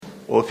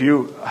Well, if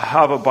you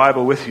have a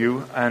Bible with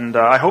you, and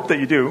I hope that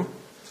you do,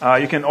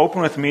 you can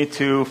open with me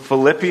to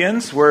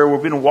Philippians, where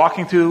we've been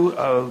walking through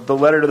the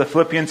letter to the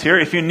Philippians here.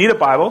 If you need a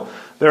Bible,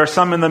 there are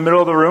some in the middle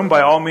of the room.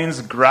 By all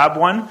means, grab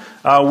one.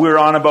 We're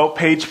on about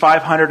page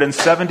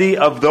 570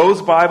 of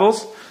those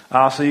Bibles,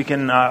 so you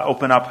can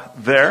open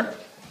up there.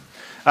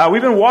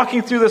 We've been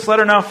walking through this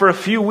letter now for a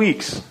few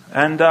weeks,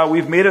 and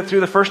we've made it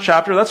through the first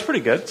chapter. That's pretty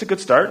good. It's a good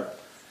start.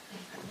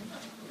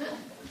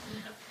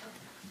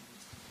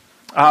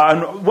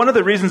 And one of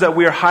the reasons that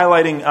we are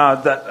highlighting,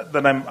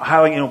 that I'm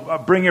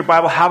highlighting, bring your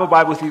Bible, have a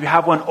Bible with you, if you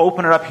have one,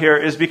 open it up here,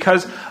 is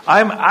because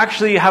I'm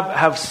actually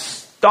have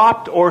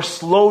stopped or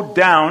slowed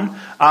down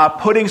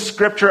putting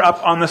Scripture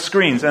up on the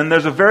screens. And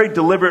there's a very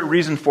deliberate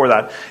reason for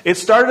that. It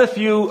started a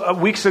few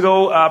weeks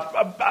ago,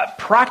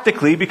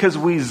 practically because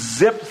we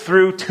zipped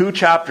through 2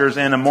 chapters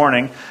in a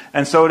morning.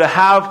 And so to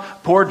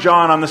have poor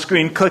John on the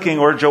screen clicking,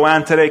 or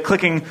Joanne today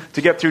clicking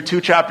to get through 2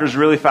 chapters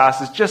really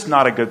fast is just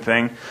not a good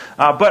thing.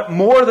 But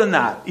more than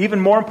that, even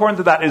more important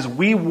than that, is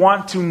we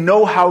want to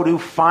know how to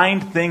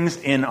find things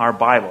in our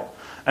Bible.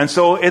 And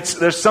so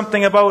there's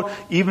something about,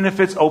 even if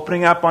it's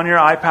opening up on your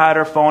iPad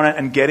or phone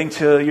and getting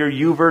to your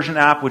YouVersion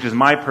app, which is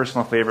my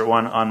personal favorite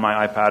one on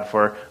my iPad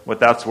for what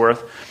that's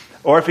worth.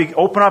 Or if you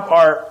open up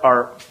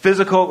our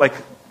physical, like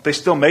they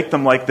still make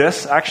them like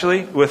this,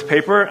 actually, with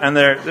paper, and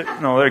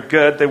they're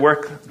good. They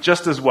work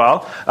just as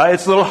well.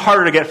 It's a little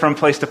harder to get from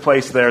place to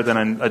place there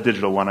than a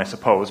digital one, I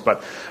suppose.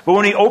 But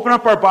when we open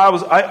up our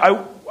Bibles,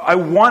 I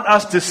want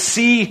us to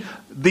see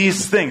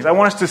these things. I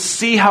want us to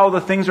see how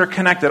the things are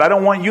connected. I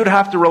don't want you to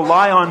have to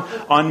rely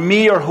on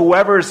me or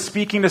whoever is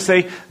speaking to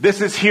say, this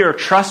is here,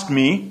 trust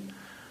me.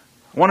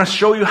 I want to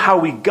show you how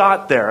we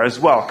got there as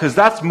well, because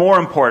that's more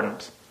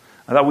important,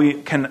 that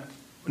we can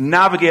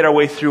navigate our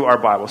way through our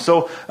Bible.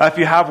 So if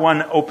you have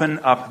one, open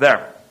up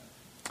there.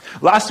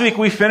 Last week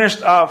we finished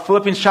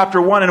Philippians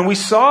chapter 1, and we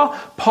saw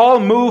Paul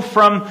move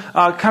from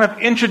kind of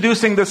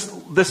introducing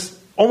this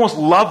almost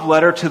love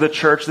letter to the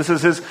church.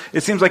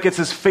 It seems like it's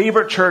his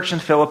favorite church in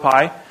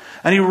Philippi.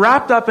 And he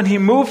wrapped up and he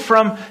moved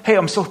from, hey,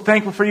 I'm so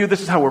thankful for you.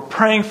 This is how we're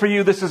praying for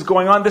you. This is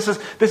going on. This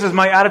is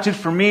my attitude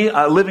for me.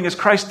 Living as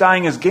Christ,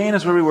 dying as gain,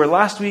 is where we were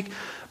last week.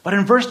 But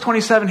in verse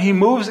 27, he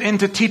moves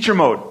into teacher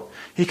mode.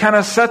 He kind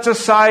of sets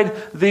aside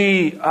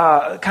the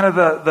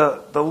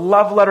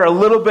love letter a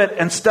little bit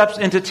and steps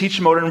into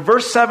teacher mode. And in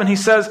verse 7, he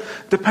says,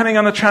 depending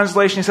on the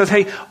translation, he says,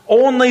 hey,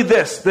 only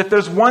this, that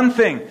there's one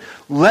thing.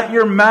 Let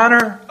your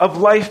manner of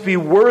life be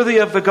worthy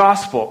of the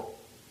gospel.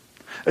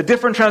 A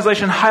different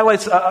translation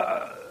highlights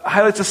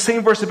the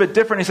same verse a bit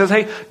different. He says,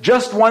 hey,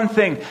 just one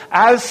thing.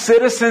 As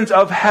citizens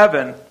of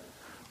heaven,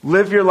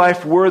 live your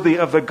life worthy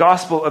of the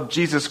gospel of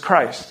Jesus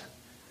Christ.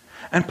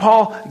 And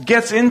Paul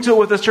gets into it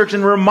with this church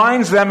and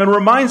reminds them and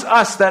reminds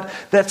us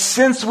that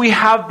since we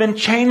have been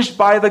changed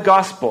by the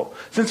gospel,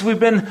 since we've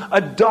been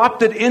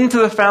adopted into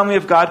the family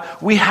of God,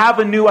 we have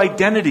a new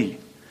identity.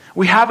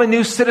 We have a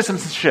new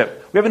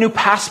citizenship. We have a new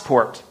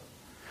passport.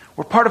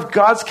 We're part of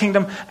God's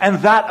kingdom, and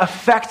that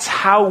affects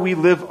how we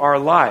live our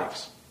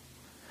lives.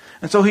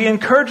 And so he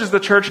encourages the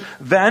church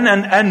then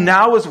and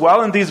now as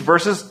well in these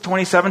verses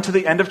 27 to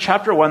the end of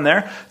chapter 1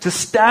 there to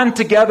stand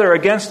together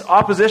against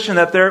opposition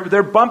that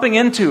they're bumping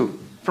into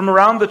from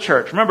around the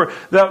church. Remember,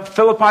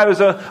 Philippi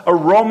was a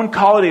Roman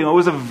colony. It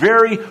was a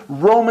very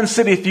Roman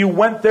city. If you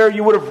went there,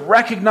 you would have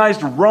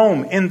recognized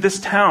Rome in this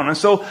town. And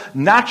so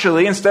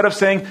naturally, instead of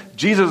saying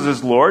Jesus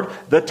is Lord,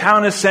 the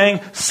town is saying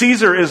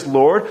Caesar is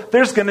Lord.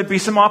 There's going to be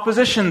some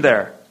opposition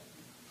there.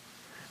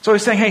 So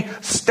he's saying, hey,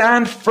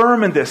 stand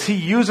firm in this. He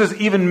uses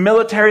even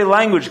military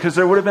language because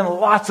there would have been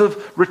lots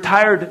of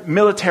retired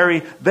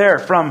military there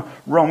from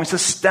Rome. He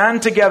says,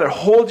 stand together.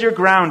 Hold your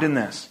ground in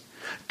this.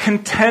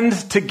 Contend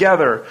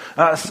together.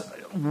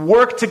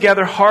 Work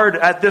together hard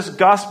at this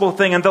gospel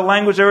thing. And the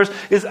language there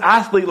is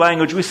athlete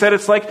language. We said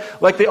it's like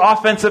the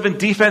offensive and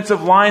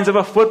defensive lines of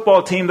a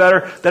football team that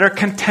are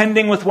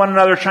contending with one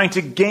another, trying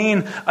to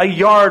gain a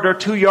yard or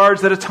 2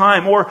 yards at a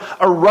time. Or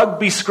a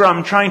rugby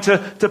scrum, trying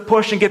to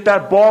push and get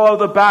that ball out of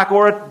the back.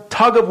 Or a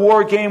tug of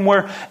war game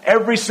where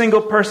every single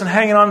person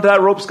hanging onto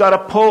that rope's got to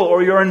pull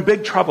or you're in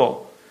big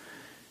trouble.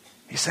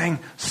 He's saying,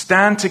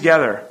 stand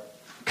together.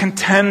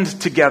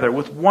 Contend together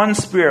with one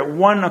spirit,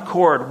 one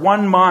accord,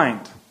 one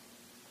mind.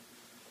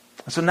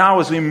 So now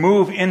as we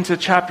move into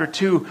chapter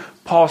 2,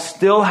 Paul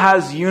still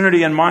has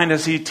unity in mind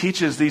as he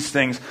teaches these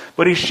things.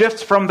 But he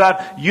shifts from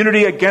that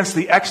unity against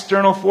the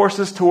external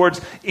forces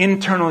towards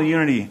internal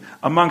unity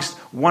amongst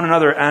one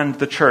another and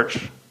the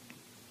church.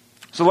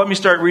 So let me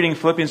start reading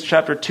Philippians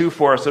chapter 2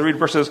 for us. I'll read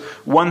verses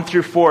 1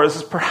 through 4. This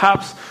is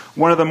perhaps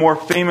one of the more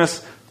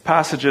famous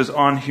passages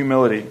on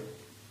humility.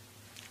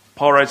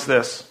 Paul writes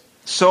this.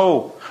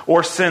 So,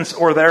 or since,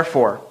 or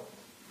therefore,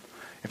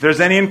 if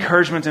there's any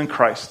encouragement in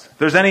Christ, if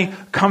there's any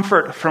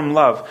comfort from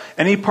love,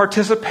 any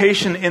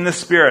participation in the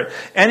Spirit,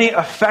 any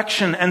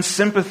affection and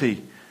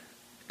sympathy,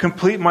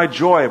 complete my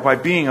joy by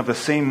being of the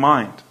same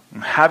mind,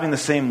 and having the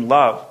same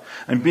love,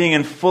 and being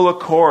in full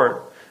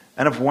accord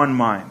and of one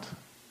mind.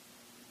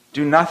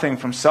 Do nothing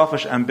from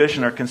selfish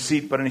ambition or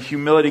conceit, but in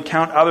humility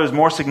count others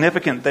more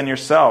significant than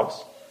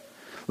yourselves.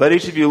 Let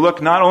each of you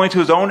look not only to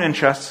his own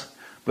interests,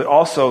 but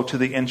also to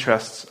the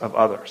interests of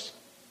others.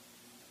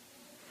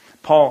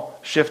 Paul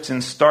shifts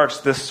and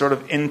starts this sort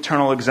of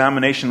internal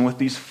examination with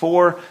these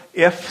 4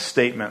 if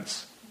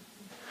statements.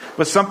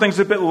 But something's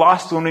a bit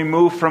lost when we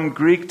move from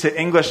Greek to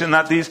English, in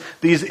that these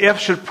if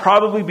should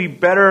probably be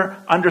better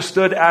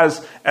understood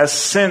as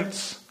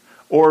since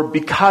or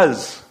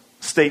because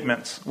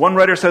statements. One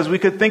writer says we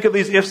could think of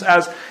these ifs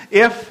as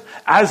if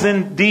as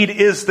indeed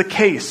is the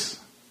case.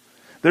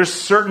 There's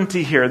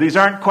certainty here. These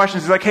aren't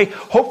questions. He's like, hey,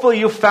 hopefully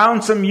you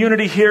found some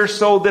unity here,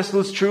 so this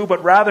was true.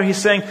 But rather he's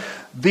saying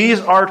these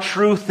are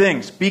true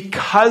things.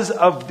 Because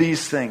of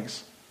these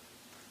things,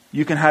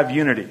 you can have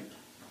unity.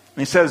 And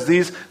he says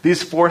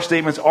these 4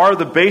 statements are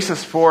the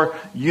basis for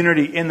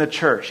unity in the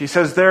church. He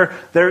says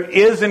there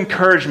is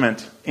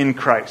encouragement in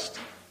Christ.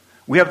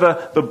 We have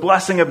the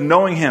blessing of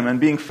knowing him and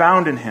being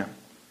found in him.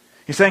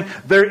 He's saying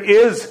there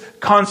is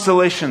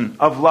consolation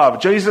of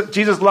love.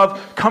 Jesus'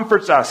 love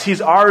comforts us. He's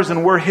ours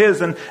and we're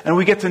his. And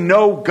we get to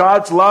know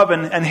God's love,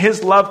 and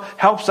his love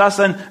helps us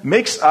and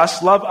makes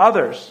us love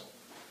others.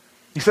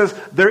 He says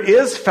there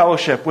is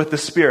fellowship with the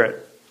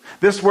Spirit.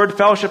 This word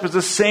fellowship is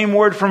the same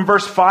word from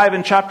verse 5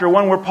 in chapter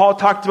 1 where Paul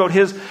talked about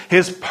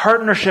his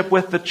partnership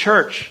with the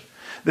church.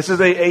 This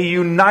is a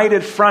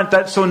united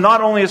front. So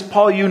not only is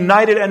Paul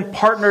united and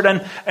partnered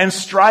and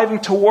striving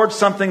towards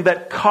something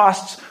that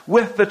costs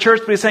with the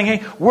church, but he's saying,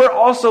 hey, we're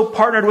also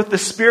partnered with the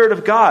Spirit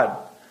of God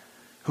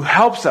who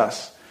helps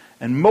us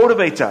and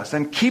motivates us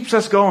and keeps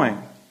us going.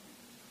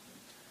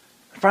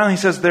 And finally, he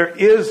says there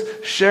is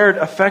shared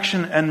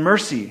affection and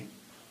mercy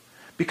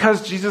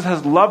because Jesus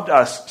has loved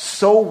us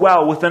so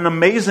well with an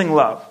amazing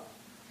love.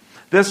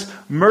 This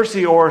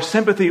mercy or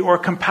sympathy or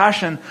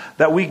compassion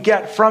that we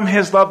get from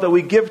his love that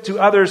we give to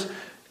others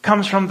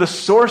comes from the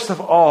source of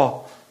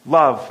all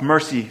love,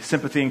 mercy,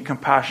 sympathy, and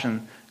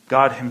compassion,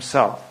 God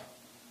himself.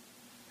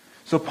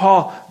 So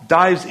Paul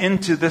dives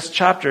into this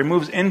chapter,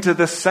 moves into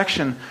this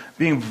section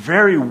being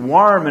very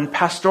warm and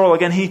pastoral.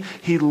 Again,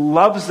 he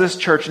loves this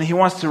church and he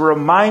wants to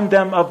remind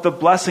them of the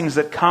blessings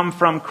that come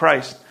from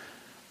Christ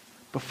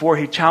before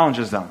he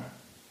challenges them.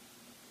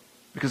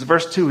 Because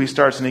verse 2, he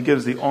starts and he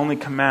gives the only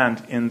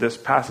command in this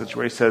passage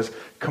where he says,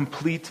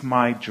 complete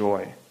my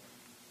joy,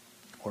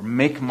 or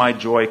make my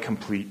joy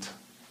complete.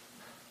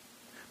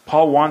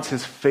 Paul wants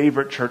his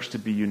favorite church to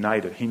be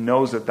united. He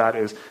knows that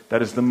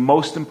is the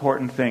most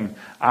important thing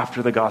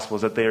after the gospel,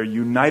 is that they are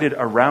united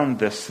around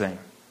this thing.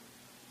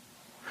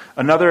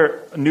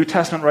 Another New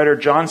Testament writer,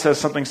 John, says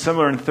something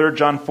similar in 3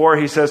 John 4.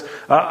 He says,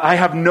 I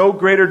have no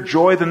greater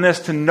joy than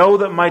this, to know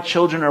that my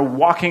children are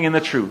walking in the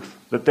truth,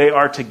 that they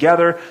are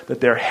together, that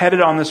they're headed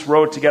on this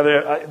road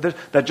together.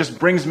 That just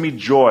brings me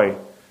joy.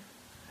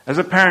 As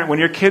a parent, when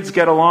your kids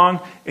get along,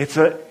 it's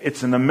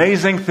an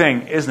amazing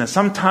thing, isn't it?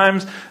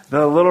 Sometimes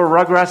the little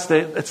rugrats,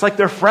 it's like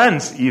they're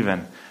friends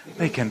even.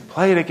 They can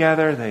play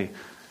together. They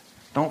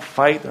don't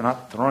fight. They're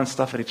not throwing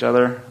stuff at each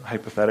other,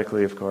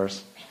 hypothetically, of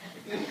course.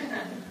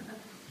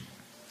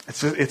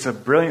 It's a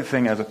brilliant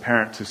thing as a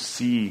parent to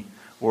see,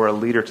 or a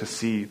leader to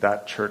see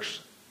that church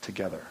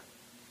together.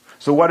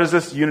 So what does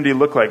this unity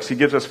look like? So he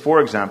gives us 4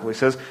 examples. He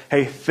says,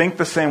 hey, think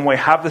the same way,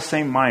 have the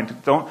same mind.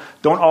 Don't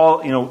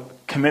all,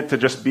 commit to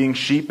just being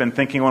sheep and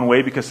thinking one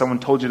way because someone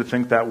told you to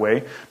think that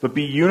way, but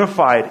be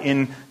unified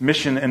in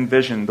mission and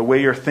vision, the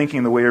way you're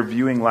thinking, the way you're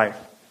viewing life.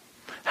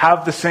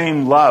 Have the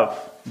same love.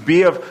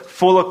 Be of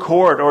full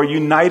accord or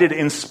united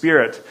in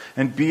spirit,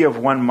 and be of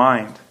one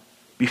mind.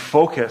 Be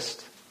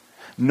focused.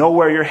 Know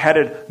where you're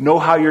headed. Know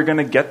how you're going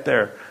to get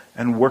there,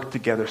 and work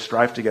together,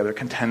 strive together,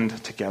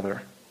 contend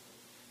together.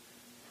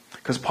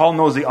 Because Paul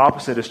knows the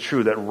opposite is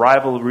true, that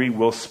rivalry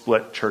will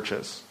split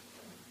churches.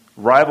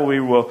 Rivalry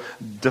will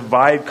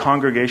divide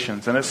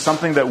congregations, and it's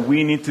something that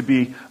we need to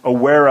be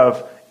aware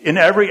of in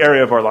every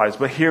area of our lives,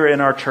 but here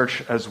in our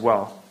church as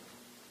well.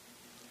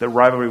 That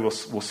rivalry will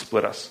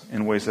split us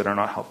in ways that are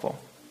not helpful.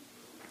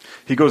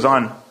 He goes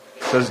on,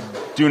 says,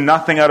 do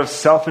nothing out of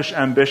selfish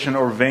ambition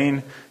or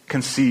vain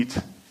conceit.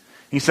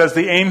 He says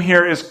the aim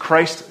here is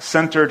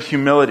Christ-centered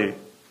humility.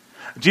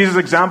 Jesus'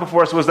 example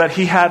for us was that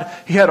he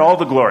had all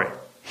the glory.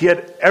 He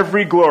had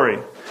every glory.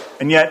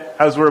 And yet,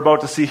 as we're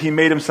about to see, he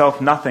made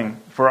himself nothing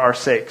for our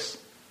sakes.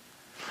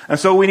 And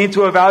so we need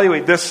to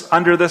evaluate this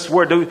under this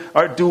word.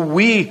 Do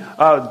we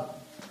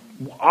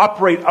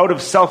operate out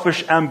of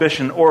selfish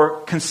ambition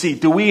or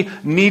conceit? Do we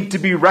need to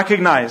be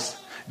recognized?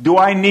 Do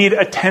I need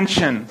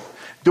attention?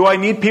 Do I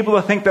need people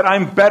to think that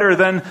I'm better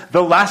than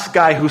the last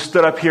guy who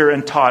stood up here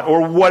and taught,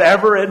 or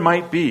whatever it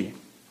might be?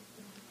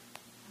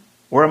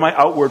 Or am I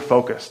outward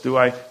focused? Do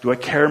I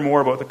care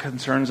more about the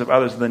concerns of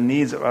others, the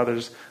needs of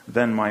others,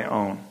 than my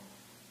own?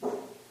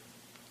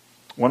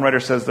 One writer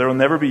says there will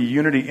never be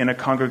unity in a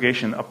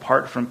congregation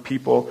apart from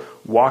people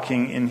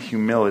walking in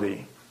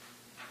humility.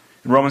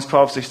 In Romans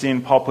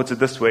 12:16, Paul puts it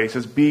this way. He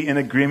says, be in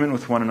agreement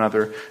with one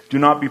another. Do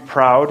not be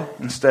proud.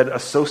 Instead,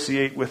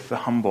 associate with the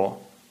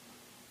humble.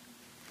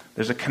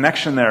 There's a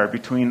connection there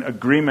between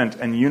agreement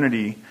and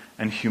unity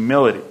and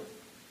humility.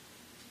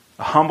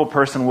 A humble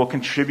person will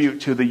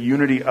contribute to the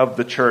unity of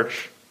the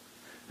church.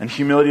 And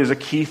humility is a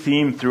key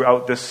theme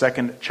throughout this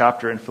second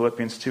chapter in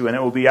Philippians 2, and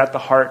it will be at the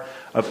heart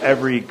of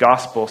every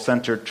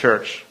gospel-centered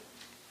church.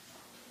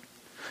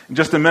 In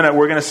just a minute,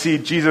 we're going to see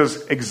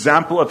Jesus'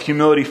 example of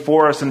humility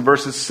for us in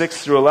verses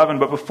 6 through 11.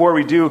 But before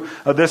we do,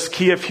 this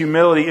key of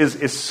humility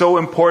is so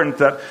important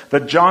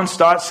that John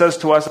Stott says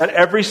to us, at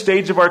every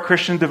stage of our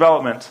Christian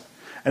development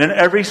and in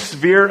every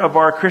sphere of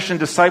our Christian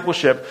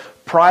discipleship,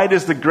 pride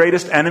is the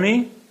greatest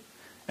enemy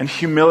and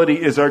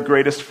humility is our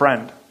greatest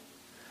friend.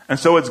 And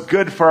so it's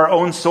good for our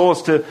own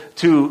souls to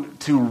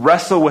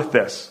wrestle with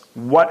this.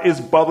 What is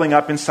bubbling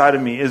up inside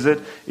of me? Is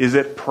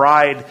it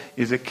pride?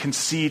 Is it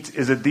conceit?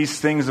 Is it these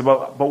things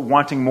about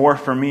wanting more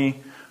for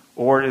me?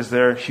 Or is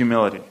there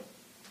humility?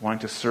 Wanting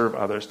to serve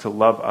others, to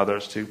love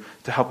others, to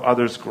help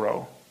others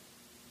grow.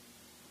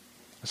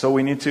 So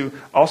we need to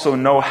also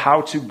know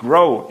how to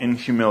grow in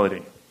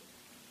humility.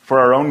 For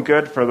our own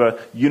good, for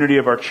the unity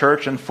of our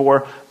church, and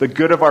for the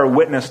good of our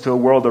witness to the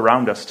world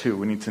around us too.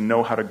 We need to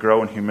know how to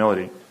grow in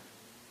humility.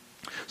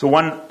 So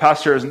one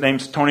pastor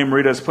named Tony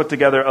Merida has put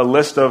together a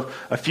list of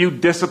a few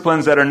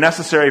disciplines that are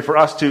necessary for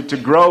us to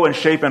grow and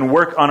shape and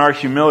work on our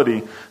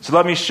humility. So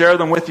let me share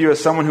them with you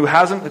as someone who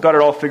hasn't got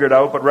it all figured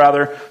out, but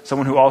rather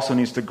someone who also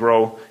needs to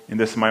grow in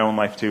this in my own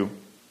life too.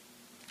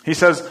 He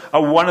says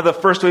one of the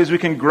first ways we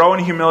can grow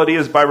in humility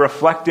is by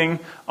reflecting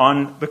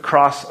on the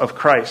cross of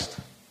Christ.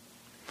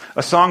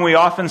 A song we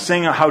often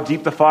sing, How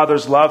Deep the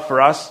Father's Love for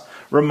Us,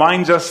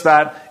 reminds us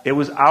that it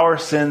was our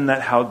sin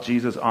that held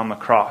Jesus on the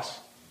cross.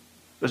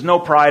 There's no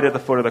pride at the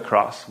foot of the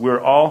cross. We're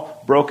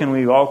all broken.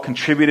 We all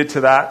contributed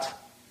to that.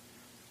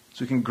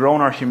 So we can grow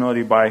in our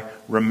humility by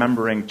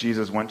remembering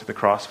Jesus went to the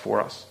cross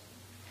for us.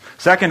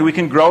 Second, we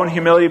can grow in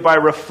humility by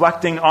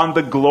reflecting on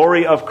the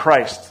glory of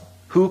Christ,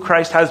 who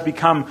Christ has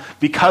become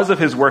because of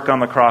his work on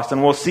the cross.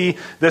 And we'll see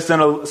this in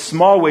a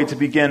small way to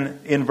begin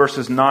in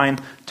verses 9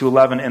 to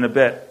 11 in a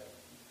bit.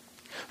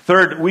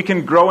 Third, we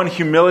can grow in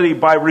humility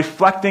by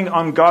reflecting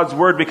on God's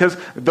word because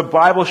the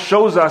Bible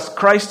shows us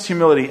Christ's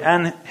humility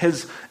and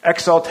his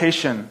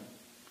exaltation.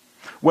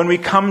 When we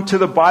come to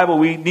the Bible,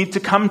 we need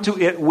to come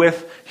to it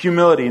with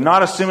humility,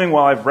 not assuming,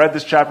 well, I've read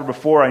this chapter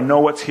before, I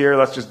know what's here,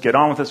 let's just get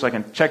on with it so I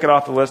can check it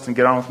off the list and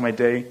get on with my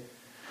day.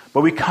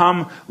 But we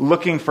come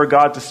looking for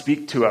God to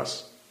speak to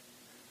us.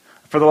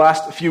 For the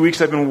last few weeks,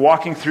 I've been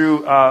walking through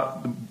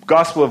the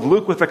Gospel of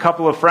Luke with a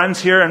couple of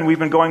friends here, and we've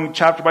been going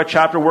chapter by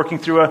chapter, working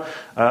through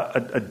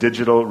a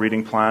digital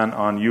reading plan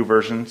on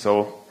YouVersion,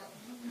 so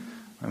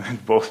I'm in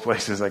both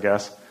places, I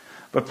guess.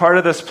 But part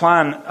of this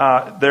plan,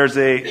 there's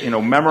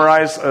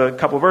memorize a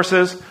couple of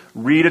verses,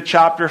 read a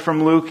chapter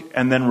from Luke,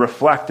 and then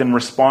reflect and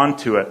respond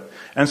to it.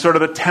 And sort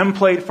of the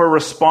template for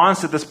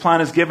response that this plan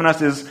has given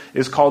us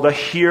is called a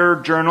Hear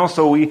Journal.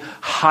 So we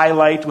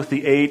highlight with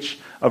the H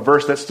a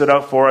verse that stood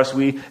out for us.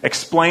 We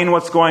explain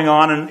what's going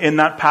on in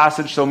that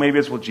passage. So maybe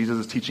it's, well, Jesus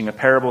is teaching a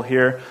parable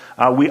here.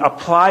 We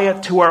apply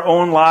it to our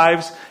own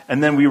lives,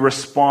 and then we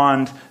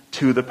respond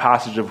to the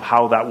passage of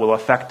how that will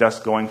affect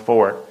us going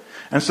forward.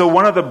 And so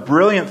one of the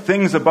brilliant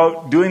things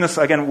about doing this,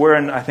 again, we're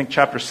in, I think,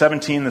 chapter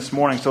 17 this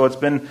morning, so it's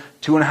been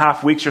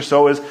 2.5 weeks or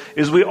so,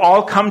 is we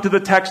all come to the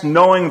text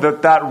knowing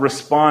that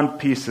respond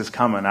piece is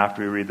coming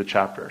after we read the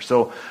chapter.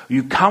 So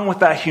you come with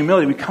that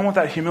humility. We come with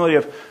that humility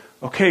of,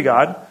 okay,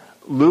 God,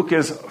 Luke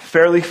is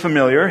fairly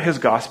familiar, his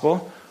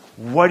gospel.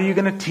 What are you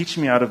going to teach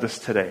me out of this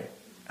today?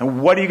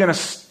 And what are you going to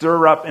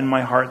stir up in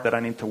my heart that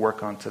I need to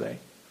work on today?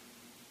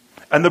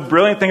 And the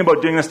brilliant thing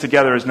about doing this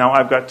together is now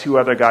I've got 2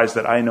 other guys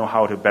that I know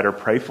how to better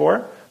pray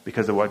for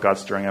because of what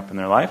God's stirring up in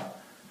their life.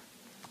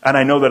 And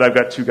I know that I've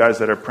got 2 guys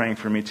that are praying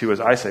for me too as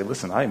I say,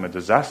 listen, I am a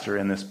disaster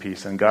in this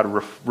piece. And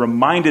God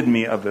reminded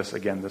me of this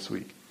again this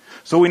week.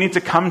 So we need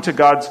to come to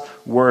God's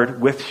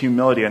word with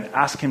humility and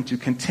ask him to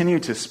continue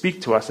to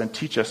speak to us and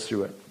teach us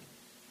through it.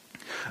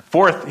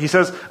 Fourth, he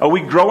says, we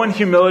grow in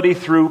humility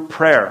through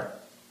prayer.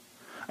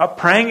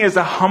 Praying is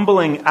a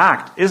humbling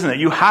act, isn't it?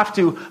 You have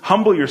to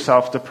humble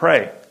yourself to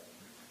pray.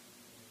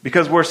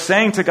 Because we're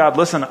saying to God,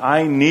 listen,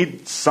 I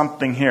need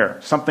something here,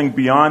 something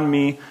beyond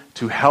me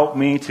to help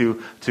me,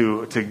 to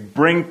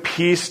bring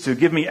peace, to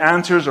give me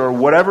answers or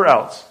whatever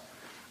else.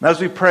 And as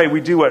we pray,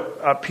 we do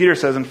what Peter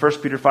says in 1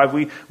 Peter 5.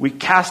 We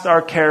cast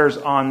our cares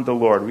on the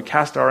Lord. We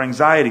cast our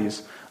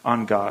anxieties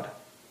on God.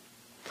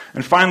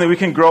 And finally, we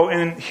can grow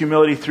in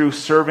humility through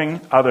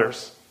serving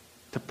others,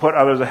 to put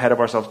others ahead of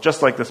ourselves,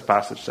 just like this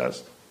passage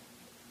says.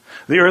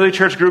 The early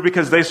church grew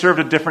because they served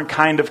a different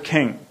kind of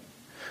king.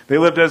 They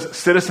lived as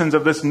citizens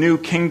of this new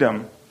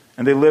kingdom,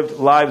 and they lived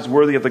lives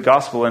worthy of the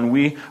gospel, and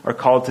we are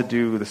called to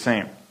do the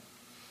same.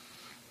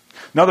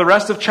 Now, the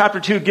rest of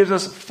chapter 2 gives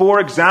us 4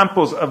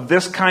 examples of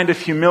this kind of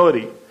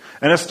humility.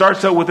 And it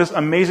starts out with this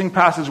amazing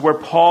passage where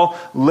Paul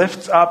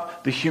lifts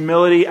up the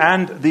humility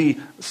and the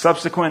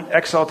subsequent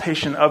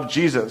exaltation of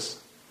Jesus.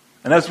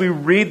 And as we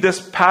read this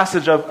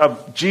passage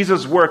of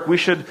Jesus' work, we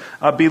should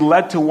be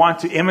led to want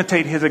to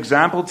imitate his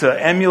example,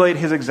 to emulate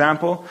his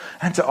example,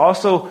 and to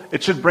also,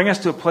 it should bring us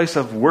to a place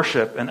of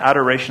worship and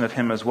adoration of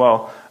him as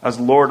well as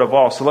Lord of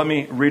all. So let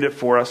me read it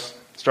for us,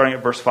 starting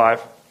at verse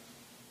 5.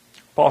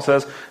 Paul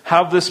says,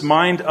 have this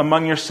mind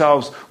among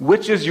yourselves,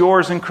 which is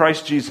yours in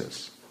Christ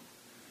Jesus,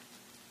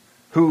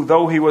 who,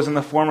 though he was in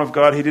the form of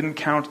God, he didn't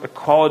count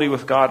equality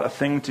with God a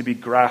thing to be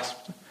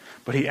grasped,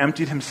 but he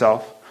emptied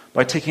himself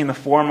by taking the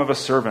form of a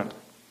servant,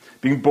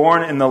 being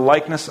born in the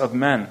likeness of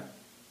men.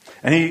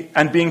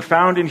 And being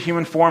found in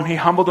human form, he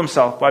humbled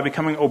himself by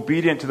becoming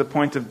obedient to the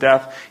point of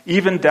death,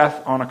 even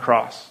death on a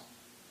cross.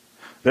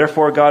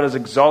 Therefore God has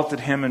exalted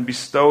him and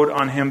bestowed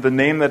on him the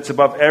name that's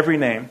above every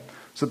name,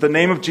 so that the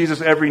name of Jesus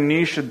every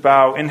knee should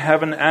bow in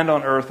heaven and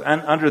on earth and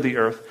under the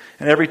earth,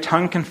 and every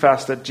tongue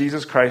confess that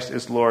Jesus Christ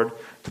is Lord,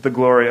 to the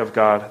glory of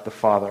God the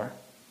Father.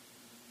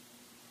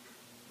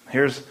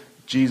 Here's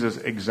Jesus'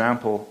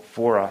 example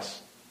for us.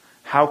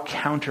 How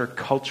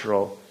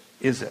countercultural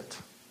is it?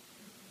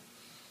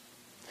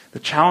 The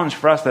challenge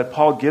for us that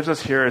Paul gives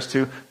us here is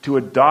to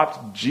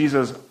adopt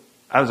Jesus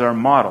as our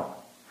model.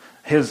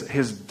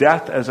 His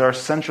death as our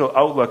central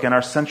outlook and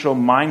our central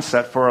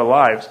mindset for our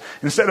lives.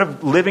 Instead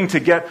of living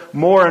to get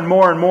more and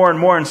more and more and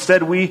more,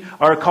 instead we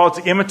are called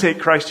to imitate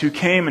Christ, who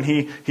came and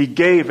he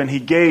gave and he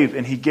gave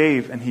and he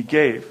gave and he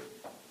gave.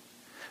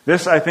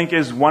 This, I think,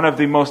 is one of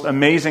the most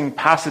amazing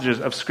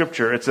passages of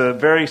Scripture. It's a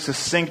very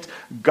succinct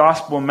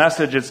gospel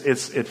message.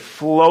 It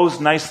flows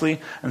nicely.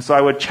 And so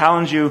I would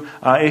challenge you,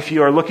 if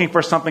you are looking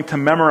for something to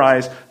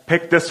memorize,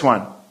 pick this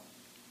one.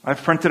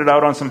 I've printed it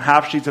out on some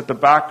half sheets at the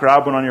back.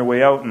 Grab one on your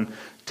way out and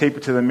tape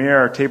it to the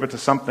mirror or tape it to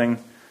something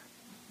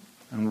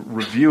and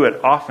review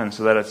it often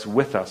so that it's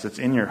with us. It's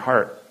in your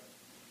heart.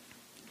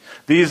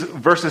 These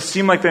verses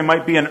seem like they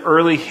might be an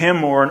early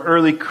hymn or an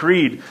early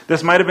creed.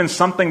 This might have been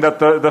something that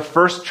the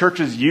first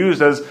churches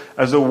used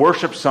as a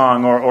worship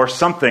song or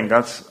something.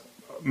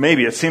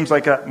 Maybe it seems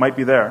like it might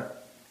be there.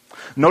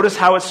 Notice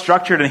how it's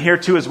structured, and here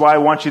too is why I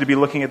want you to be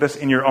looking at this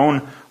in your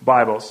own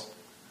Bibles.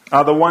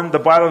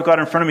 The Bible I've got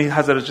in front of me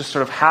has it as just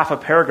sort of half a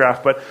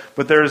paragraph,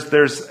 but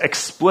there's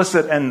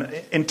explicit and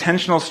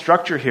intentional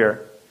structure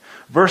here.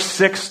 Verse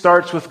 6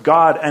 starts with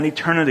God and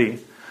eternity.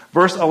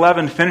 Verse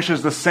 11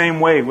 finishes the same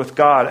way with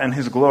God and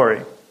his glory.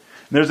 And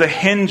there's a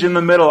hinge in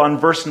the middle on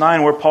verse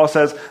 9 where Paul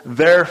says,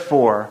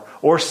 therefore,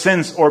 or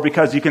since, or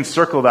because. You can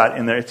circle that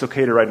in there. It's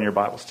okay to write in your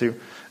Bibles too.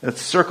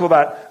 Let's circle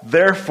that.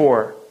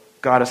 Therefore,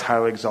 God has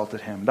highly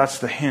exalted him. That's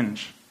the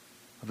hinge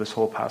of this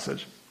whole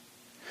passage.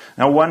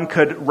 Now, one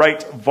could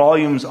write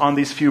volumes on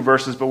these few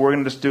verses, but we're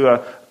going to just do a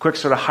quick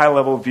sort of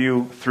high-level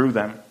view through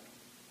them.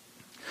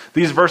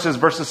 These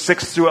verses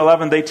 6 through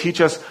 11, they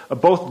teach us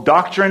both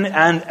doctrine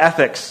and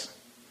ethics.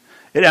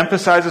 It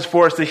emphasizes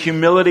for us the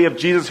humility of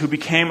Jesus, who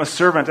became a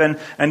servant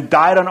and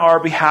died on our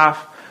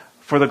behalf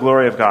for the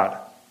glory of God.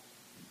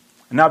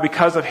 And now,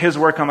 because of his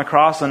work on the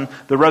cross and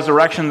the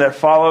resurrection that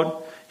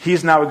followed,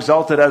 he's now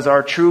exalted as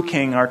our true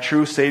King, our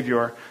true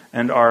Savior,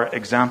 and our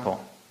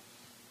example.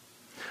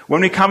 When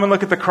we come and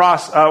look at the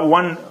cross,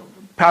 one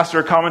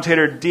pastor,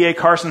 commentator, D.A.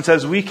 Carson,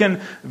 says we can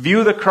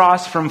view the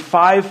cross from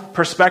 5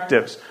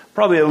 perspectives.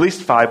 Probably at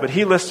least 5, but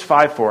he lists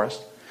 5 for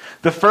us.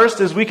 The first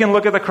is we can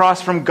look at the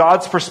cross from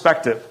God's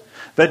perspective.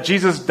 That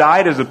Jesus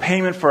died as a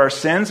payment for our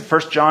sins.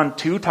 1 John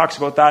 2 talks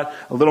about that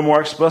a little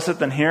more explicit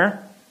than here.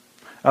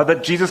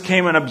 That Jesus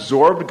came and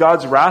absorbed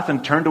God's wrath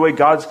and turned away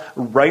God's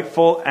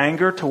rightful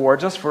anger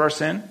towards us for our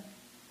sin.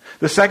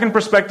 The second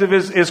perspective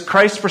is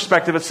Christ's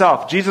perspective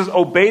itself. Jesus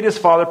obeyed his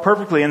Father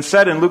perfectly and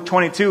said in Luke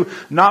 22,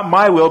 not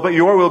my will, but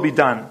your will be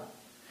done.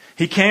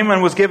 He came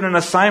and was given an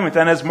assignment,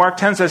 and as Mark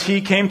 10 says, he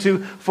came to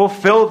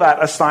fulfill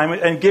that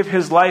assignment and give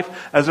his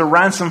life as a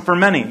ransom for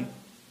many.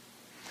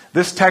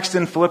 This text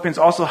in Philippians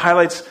also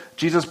highlights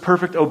Jesus'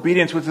 perfect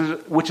obedience,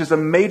 which is a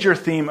major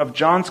theme of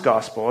John's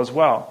gospel as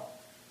well.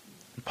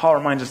 And Paul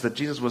reminds us that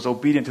Jesus was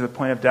obedient to the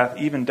point of death,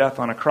 even death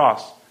on a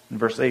cross, in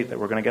verse 8 that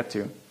we're going to get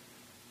to.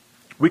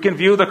 We can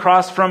view the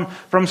cross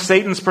from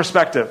Satan's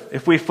perspective.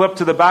 If we flip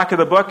to the back of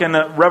the book in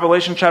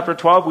Revelation chapter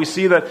 12, we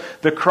see that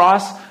the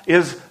cross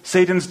is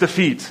Satan's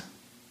defeat.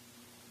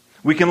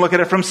 We can look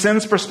at it from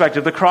sin's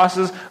perspective. The cross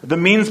is the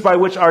means by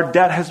which our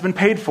debt has been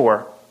paid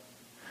for.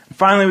 And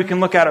finally, we can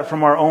look at it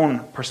from our own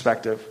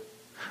perspective.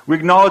 We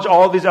acknowledge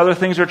all of these other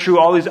things are true,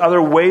 all these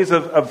other ways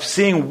of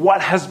seeing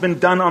what has been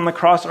done on the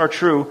cross are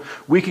true.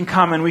 We can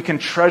come and we can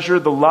treasure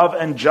the love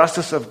and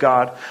justice of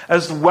God,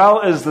 as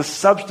well as the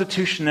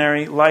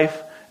substitutionary life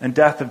and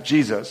death of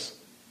Jesus.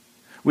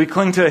 We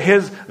cling to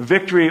his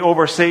victory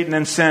over Satan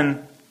and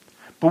sin,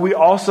 but we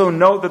also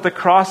note that the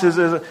cross is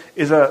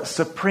a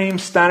supreme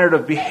standard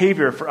of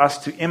behavior for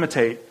us to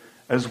imitate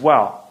as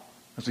well,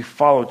 as we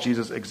follow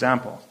Jesus'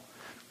 example.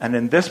 And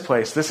in this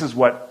place, this is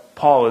what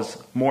Paul is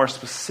more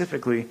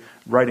specifically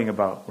writing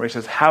about, where he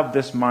says, have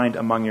this mind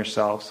among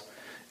yourselves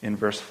in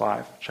verse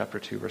 5, chapter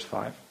 2, verse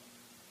 5.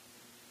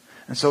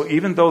 And so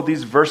even though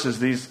these verses,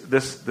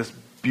 this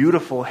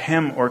beautiful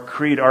hymn or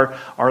creed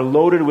are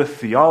loaded with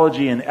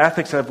theology and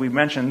ethics, as we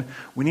mentioned,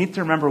 we need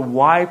to remember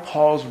why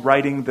Paul's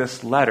writing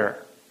this letter.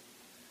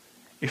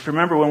 If you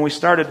remember when we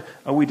started,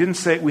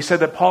 we said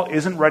that Paul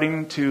isn't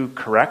writing to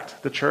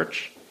correct the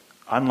church,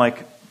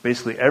 unlike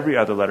basically every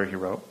other letter he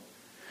wrote.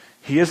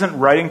 He isn't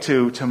writing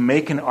to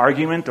make an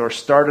argument or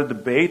start a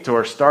debate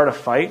or start a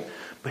fight,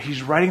 But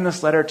he's writing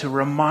this letter to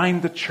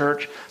remind the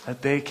church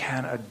that they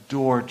can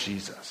adore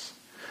Jesus.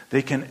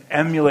 They can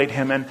emulate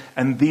him,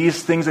 and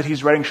these things that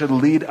he's writing should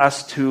lead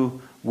us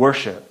to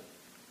worship.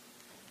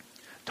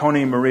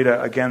 Tony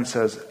Merida again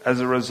says, as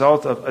a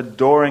result of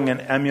adoring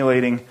and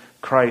emulating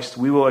Christ,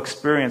 we will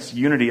experience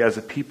unity as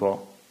a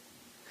people.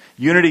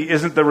 Unity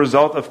isn't the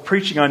result of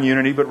preaching on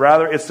unity, but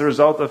rather it's the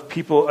result of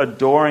people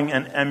adoring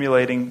and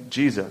emulating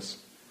Jesus.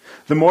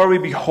 The more we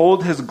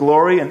behold his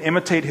glory and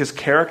imitate his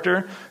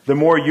character, the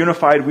more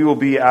unified we will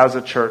be as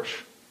a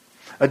church.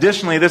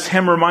 Additionally, this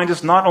hymn reminds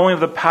us not only of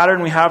the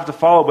pattern we have to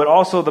follow, but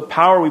also the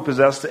power we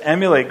possess to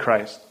emulate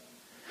Christ.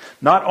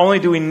 Not only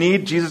do we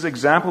need Jesus'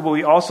 example, but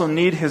we also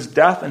need his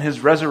death and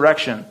his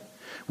resurrection.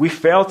 We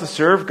fail to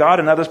serve God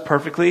and others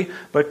perfectly,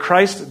 but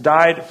Christ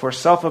died for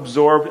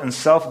self-absorbed and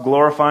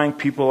self-glorifying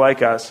people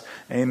like us.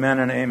 Amen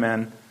and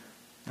amen.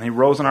 And he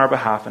rose on our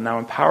behalf and now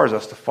empowers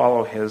us to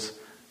follow his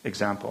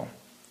example.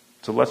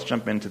 So let's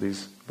jump into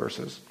these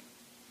verses.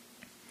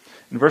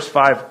 In verse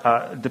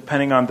 5,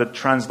 depending on the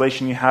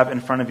translation you have in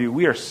front of you,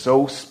 we are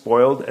so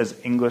spoiled as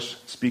English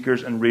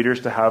speakers and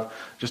readers to have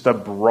just a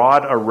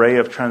broad array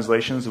of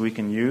translations that we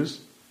can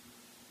use.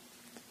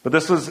 But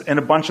this is in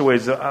a bunch of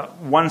ways.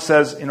 One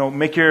says,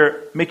 make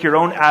your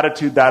own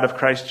attitude that of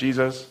Christ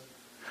Jesus.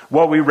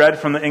 What we read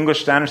from the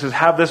English Standard says,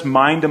 have this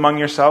mind among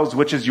yourselves,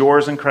 which is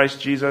yours in Christ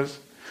Jesus.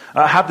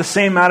 Have the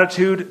same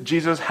attitude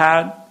Jesus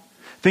had.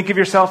 Think of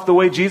yourself the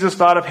way Jesus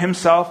thought of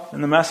himself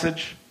in the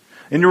Message.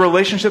 In your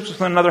relationships with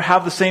one another,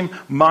 have the same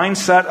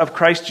mindset of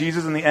Christ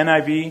Jesus in the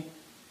NIV.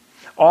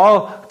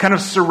 All kind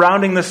of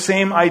surrounding the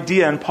same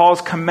idea. And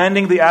Paul's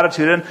commending the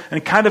attitude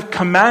and kind of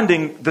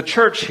commanding the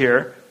church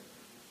here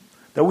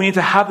that we need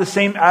to have the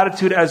same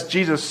attitude as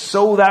Jesus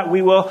so that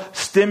we will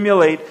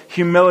stimulate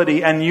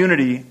humility and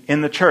unity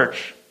in the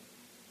church.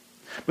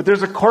 But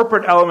there's a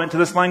corporate element to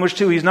this language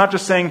too. He's not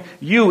just saying,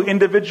 you,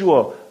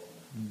 individual,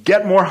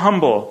 get more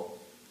humble.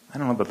 I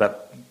don't know about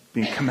that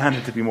being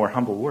commanded to be more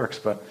humble works,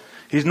 but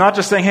he's not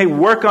just saying, hey,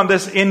 work on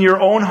this in your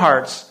own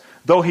hearts,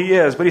 though he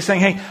is. But he's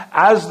saying, hey,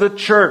 as the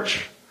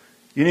church,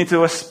 you need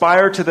to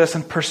aspire to this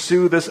and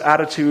pursue this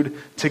attitude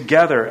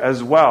together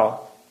as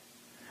well.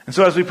 And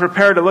so as we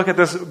prepare to look at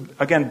this,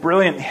 again,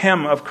 brilliant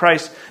hymn of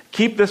Christ,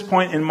 keep this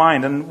point in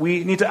mind. And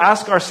we need to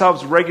ask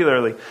ourselves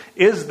regularly,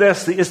 is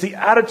the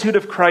attitude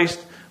of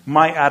Christ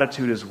my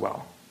attitude as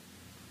well?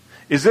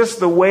 Is this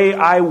the way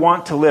I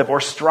want to live or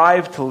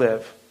strive to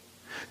live?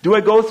 Do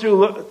I go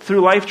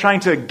through life trying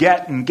to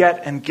get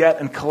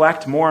and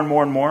collect more and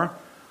more and more?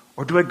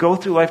 Or do I go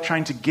through life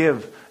trying to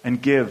give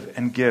and give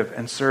and give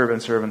and serve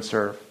and serve and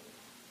serve?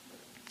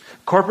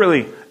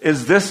 Corporately,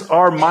 is this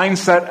our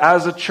mindset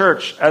as a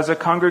church, as a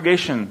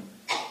congregation,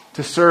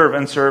 to serve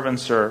and serve and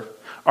serve?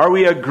 Are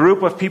we a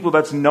group of people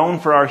that's known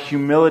for our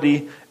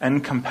humility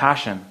and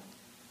compassion?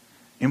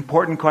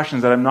 Important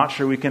questions that I'm not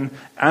sure we can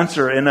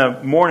answer in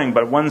a morning,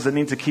 but ones that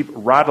need to keep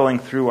rattling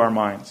through our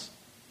minds.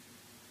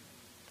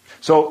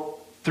 So,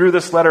 through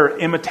this letter,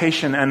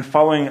 imitation and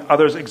following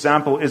others'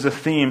 example is a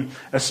theme,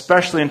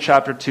 especially in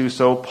chapter 2.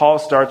 So, Paul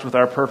starts with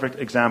our perfect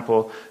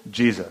example,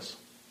 Jesus.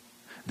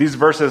 These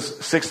verses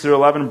 6 through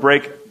 11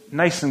 break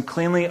nice and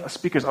cleanly.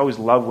 Speakers always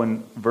love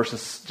when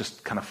verses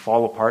just kind of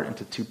fall apart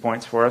into 2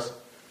 points for us.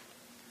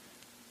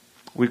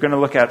 We're going to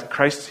look at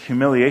Christ's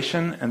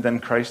humiliation and then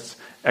Christ's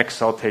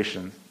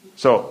exaltation.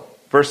 So,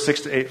 verse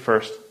 6 to 8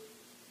 first.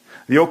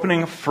 The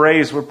opening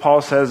phrase where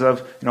Paul says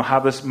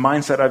have this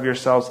mindset of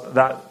yourselves,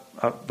 that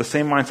the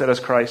same mindset as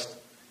Christ,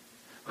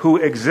 who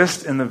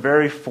exists in the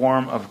very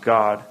form of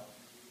God,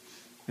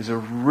 is a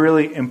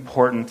really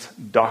important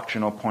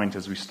doctrinal point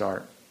as we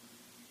start.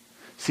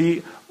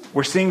 See,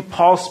 we're seeing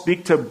Paul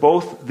speak to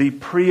both the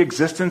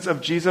pre-existence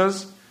of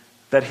Jesus,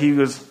 that he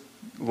was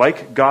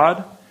like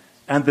God,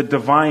 and the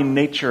divine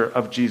nature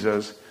of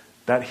Jesus,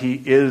 that he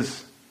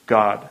is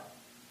God.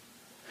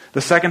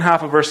 The second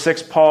half of verse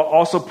 6, Paul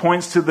also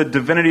points to the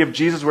divinity of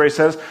Jesus, where he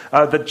says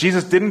that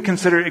Jesus didn't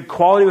consider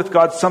equality with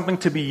God something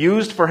to be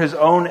used for his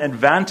own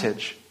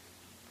advantage.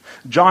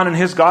 John in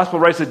his gospel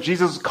writes that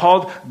Jesus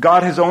called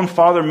God his own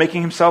Father,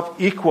 making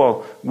himself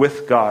equal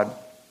with God.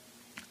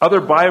 Other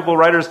Bible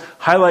writers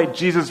highlight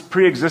Jesus'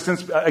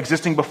 pre-existence,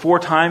 existing before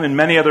time in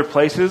many other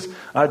places.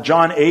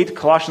 John 8,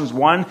 Colossians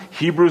 1,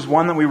 Hebrews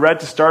 1 that we read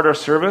to start our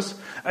service.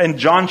 In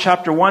John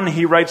chapter 1,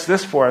 he writes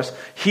this for us.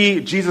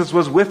 Jesus,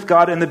 was with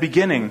God in the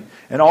beginning,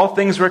 and all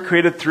things were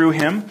created through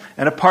him,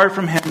 and apart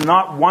from him,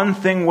 not one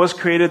thing was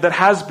created that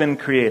has been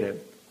created.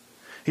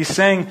 He's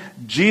saying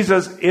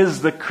Jesus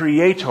is the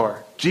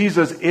creator.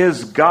 Jesus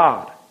is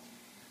God.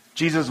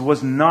 Jesus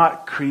was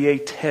not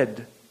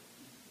created.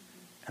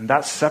 And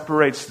that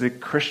separates the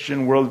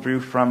Christian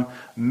worldview from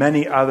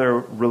many other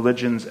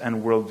religions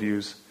and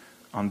worldviews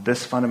on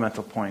this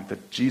fundamental point,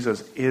 that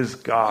Jesus is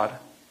God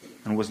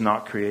and was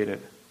not created.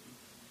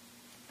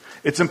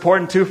 It's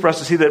important, too, for us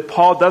to see that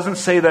Paul doesn't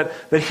say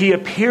that he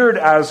appeared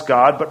as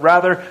God, but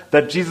rather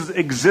that Jesus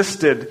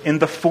existed in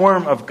the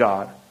form of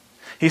God.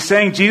 He's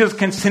saying Jesus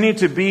continued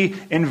to be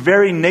in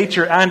very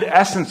nature and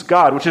essence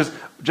God, which is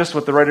just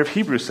what the writer of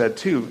Hebrews said,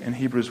 too, in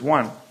Hebrews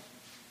 1.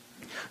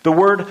 The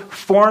word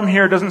form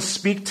here doesn't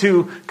speak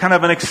to kind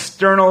of an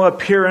external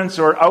appearance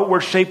or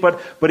outward shape,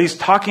 but he's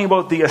talking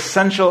about the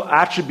essential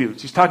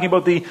attributes. He's talking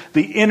about the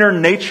inner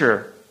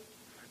nature.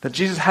 That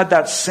Jesus had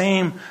that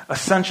same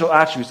essential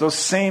attributes, those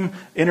same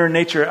inner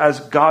nature as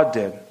God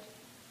did.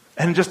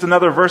 And just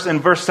another verse,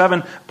 in verse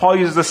 7, Paul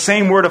uses the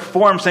same word of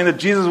form, saying that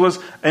Jesus was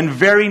in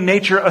very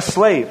nature a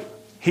slave.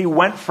 He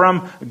went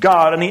from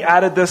God and he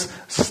added this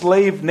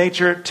slave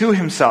nature to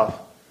himself.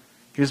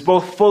 He was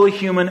both fully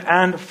human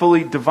and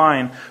fully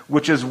divine,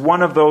 which is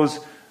one of those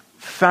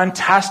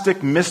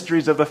fantastic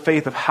mysteries of the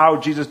faith of how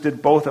Jesus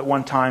did both at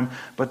one time.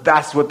 But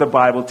that's what the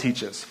Bible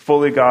teaches.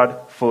 Fully God,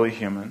 fully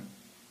human.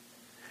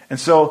 And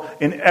so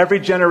in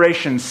every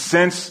generation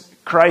since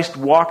Christ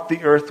walked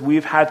the earth,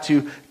 we've had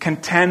to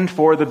contend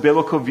for the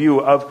biblical view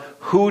of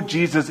who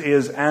Jesus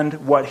is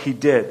and what he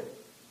did.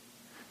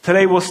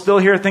 Today we'll still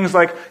hear things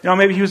like,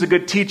 maybe he was a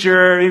good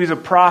teacher, maybe he was a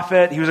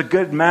prophet, he was a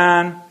good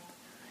man,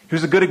 he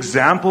was a good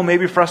example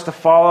maybe for us to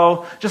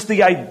follow. Just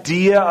the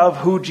idea of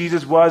who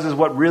Jesus was is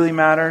what really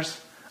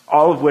matters,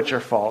 all of which are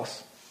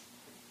false.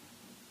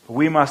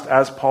 We must,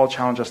 as Paul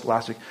challenged us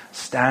last week,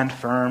 stand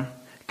firm,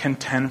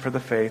 contend for the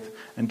faith,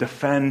 and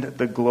defend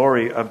the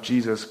glory of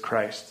Jesus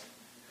Christ.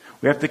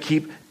 We have to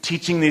keep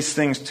teaching these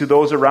things to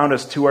those around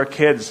us, to our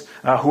kids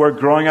who are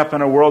growing up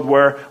in a world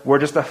where we're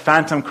just a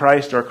phantom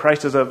Christ, or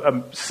Christ is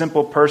a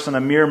simple person,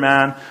 a mere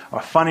man, a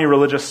funny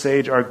religious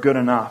sage are good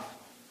enough.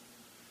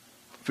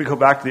 If we go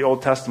back to the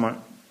Old Testament,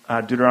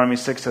 Deuteronomy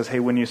 6 says, hey,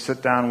 when you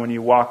sit down, when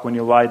you walk, when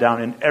you lie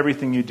down, in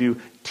everything you do,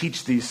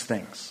 teach these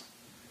things.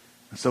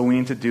 And so we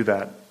need to do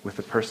that with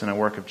the person and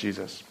work of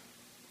Jesus.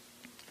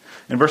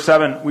 In verse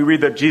 7, we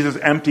read that Jesus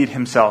emptied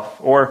himself,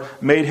 or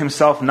made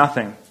himself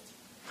nothing.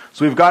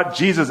 So we've got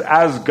Jesus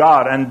as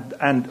God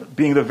and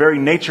being the very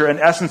nature and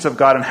essence of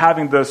God and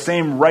having the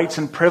same rights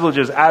and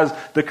privileges as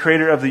the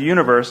creator of the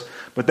universe,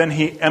 but then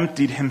he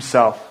emptied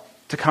himself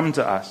to come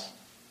to us.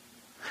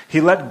 He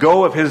let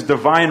go of his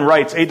divine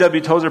rights.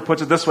 A.W. Tozer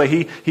puts it this way,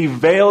 he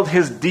veiled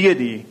his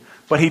deity,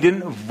 but he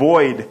didn't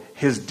void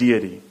his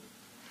deity.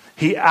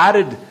 He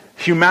added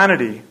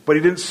humanity, but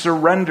he didn't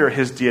surrender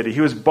his deity.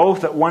 He was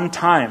both at one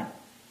time.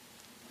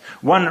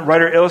 One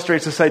writer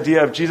illustrates this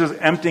idea of Jesus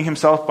emptying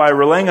himself by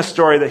relaying a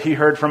story that he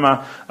heard from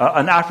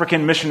an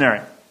African missionary.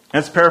 And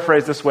it's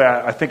paraphrased this way.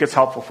 I think it's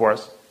helpful for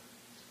us.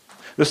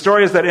 The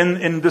story is that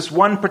in this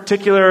one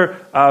particular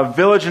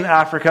village in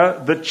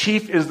Africa, the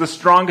chief is the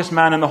strongest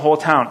man in the whole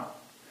town.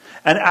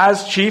 And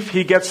as chief,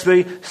 he gets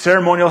the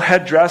ceremonial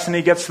headdress and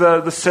he gets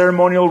the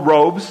ceremonial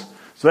robes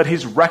so that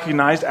he's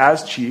recognized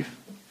as chief.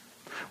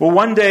 Well,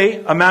 one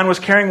day, a man was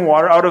carrying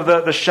water out of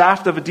the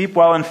shaft of a deep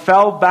well and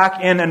fell back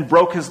in and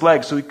broke his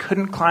leg, so he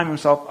couldn't climb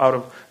himself out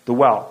of the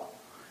well.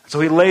 So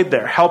he laid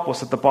there,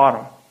 helpless at the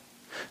bottom.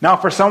 Now,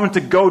 for someone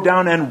to go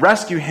down and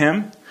rescue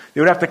him,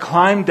 they would have to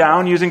climb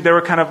down there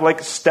were kind of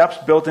like steps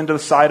built into the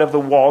side of the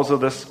walls of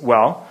this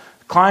well.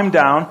 Climb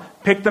down,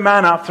 pick the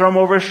man up, throw him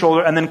over his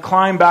shoulder, and then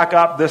climb back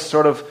up this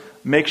sort of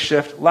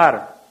makeshift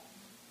ladder.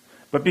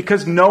 But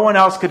because no one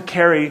else could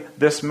carry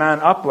this man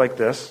up like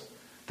this,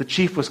 the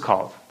chief was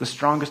called. The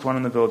strongest one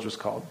in the village was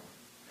called.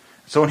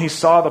 So when he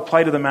saw the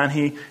plight of the man,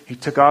 he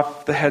took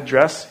off the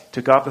headdress, he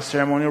took off the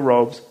ceremonial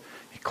robes,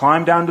 he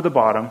climbed down to the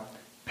bottom,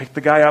 picked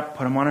the guy up,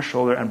 put him on his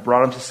shoulder, and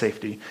brought him to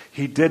safety.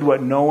 He did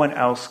what no one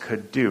else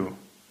could do.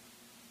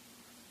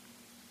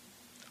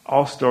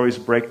 All stories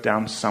break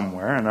down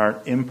somewhere and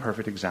are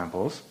imperfect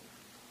examples.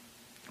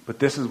 But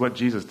this is what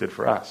Jesus did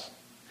for us.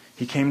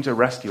 He came to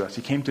rescue us.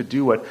 He came to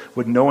do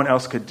what no one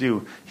else could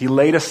do. He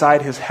laid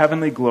aside his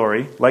heavenly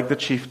glory, like the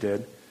chief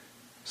did,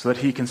 so that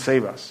he can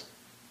save us.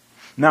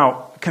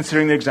 Now,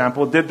 considering the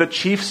example, did the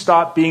chief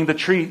stop being the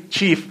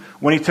chief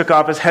when he took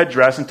off his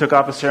headdress and took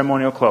off his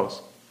ceremonial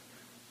clothes?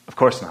 Of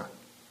course not.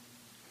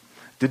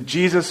 Did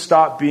Jesus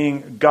stop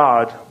being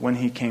God when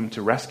he came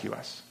to rescue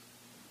us?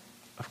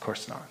 Of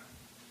course not.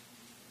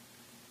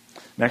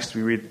 Next,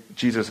 we read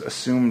Jesus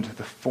assumed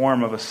the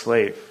form of a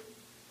slave.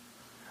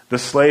 The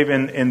slave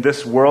in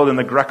this world, in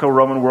the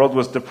Greco-Roman world,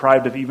 was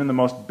deprived of even the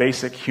most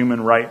basic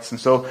human rights. And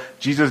so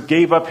Jesus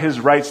gave up his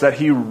rights that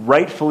he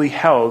rightfully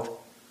held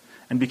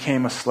and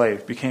became a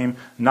slave, became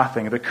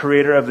nothing. The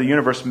creator of the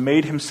universe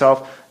made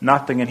himself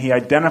nothing, and he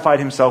identified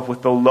himself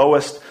with the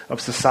lowest of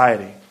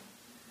society.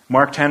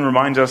 Mark 10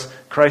 reminds us,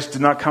 Christ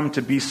did not come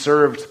to be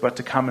served, but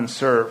to come and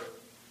serve.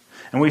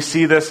 And we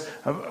see this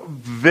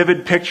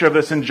vivid picture of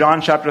this in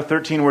John chapter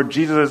 13, where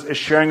Jesus is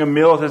sharing a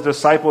meal with his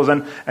disciples,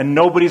 and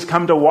nobody's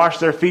come to wash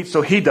their feet,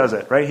 so he does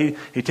it, right?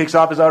 He takes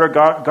off his outer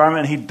garment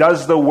and he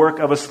does the work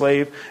of a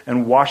slave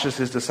and washes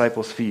his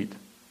disciples' feet.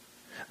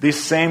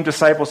 These same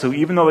disciples who,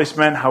 even though they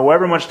spent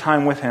however much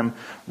time with him,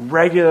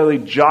 regularly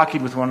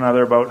jockeyed with one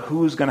another about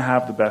who's going to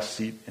have the best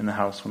seat in the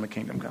house when the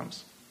kingdom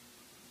comes.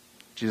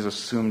 Jesus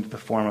assumed the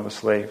form of a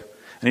slave,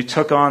 and he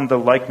took on the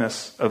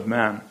likeness of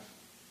man.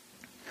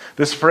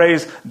 This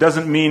phrase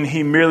doesn't mean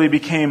he merely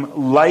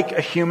became like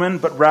a human,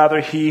 but rather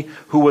he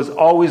who was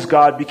always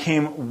God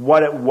became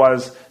what it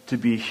was to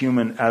be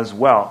human as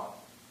well.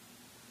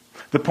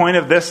 The point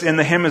of this in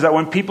the hymn is that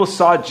when people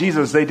saw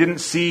Jesus, they didn't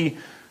see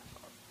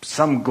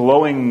some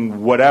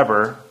glowing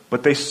whatever,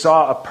 but they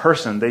saw a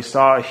person. They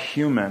saw a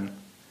human.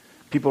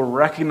 People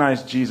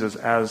recognized Jesus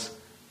as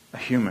a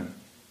human.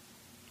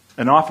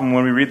 And often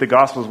when we read the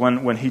Gospels,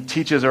 when he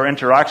teaches or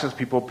interacts with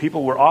people,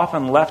 people were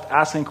often left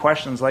asking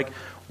questions like,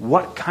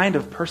 what kind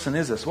of person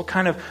is this? What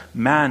kind of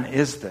man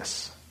is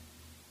this?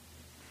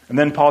 And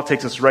then Paul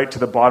takes us right to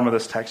the bottom of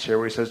this text here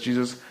where he says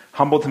Jesus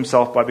humbled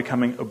himself by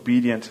becoming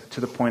obedient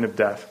to the point of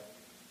death.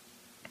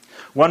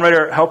 One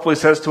writer helpfully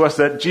says to us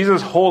that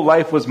Jesus' whole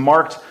life was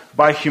marked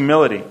by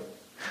humility.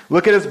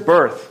 Look at his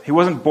birth. He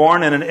wasn't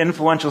born in an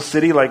influential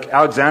city like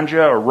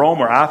Alexandria or Rome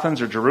or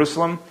Athens or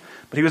Jerusalem,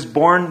 but he was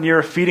born near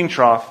a feeding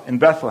trough in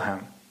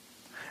Bethlehem.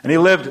 And he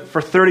lived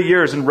for 30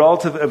 years in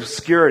relative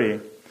obscurity.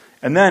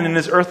 And then in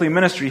his earthly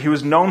ministry, he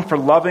was known for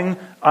loving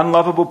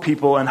unlovable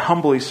people and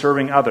humbly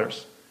serving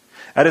others.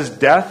 At his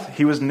death,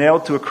 he was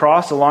nailed to a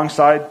cross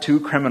alongside 2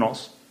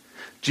 criminals.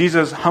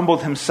 Jesus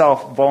humbled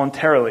himself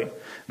voluntarily.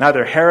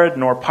 Neither Herod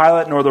nor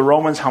Pilate nor the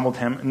Romans humbled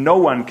him. No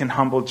one can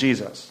humble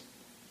Jesus.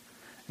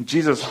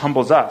 Jesus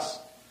humbles us.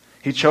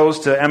 He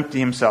chose to empty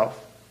himself.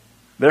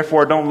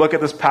 Therefore, don't look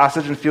at this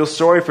passage and feel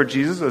sorry for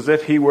Jesus as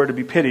if he were to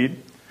be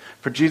pitied.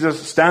 For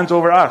Jesus stands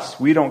over us.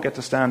 We don't get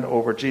to stand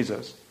over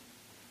Jesus.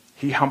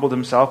 He humbled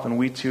himself, and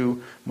we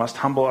too must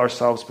humble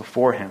ourselves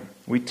before him.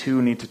 We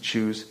too need to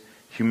choose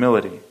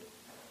humility.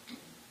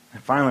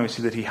 And finally, we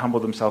see that he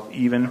humbled himself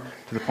even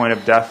to the point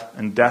of death,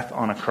 and death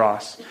on a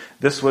cross.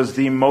 This was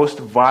the most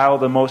vile,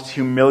 the most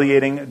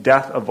humiliating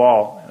death of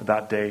all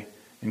that day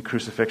in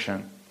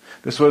crucifixion.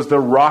 This was the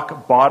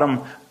rock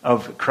bottom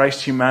of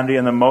Christ's humanity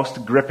and the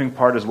most gripping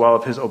part as well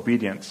of his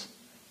obedience.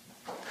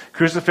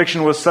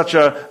 Crucifixion was such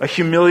a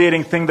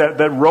humiliating thing that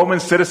Roman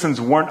citizens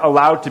weren't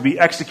allowed to be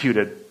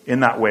executed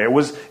in that way.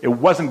 It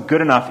wasn't good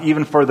enough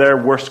even for their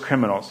worst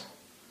criminals.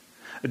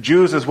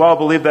 Jews as well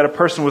believed that a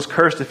person was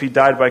cursed if he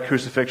died by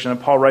crucifixion, and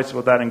Paul writes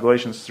about that in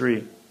Galatians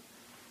 3.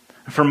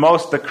 For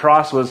most, the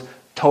cross was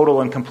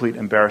total and complete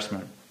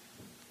embarrassment.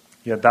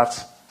 Yet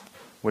that's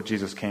what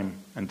Jesus came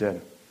and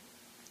did.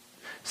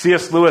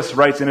 C.S. Lewis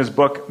writes in his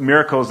book,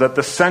 Miracles, that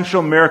the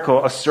central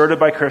miracle asserted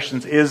by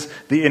Christians is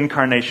the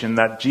incarnation,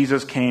 that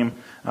Jesus came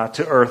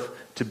to earth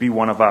to be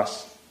one of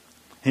us.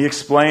 He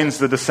explains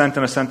the descent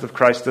and ascent of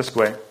Christ this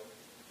way.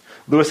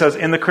 Lewis says,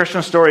 in the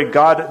Christian story,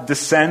 God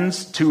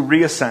descends to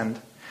reascend.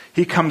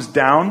 He comes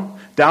down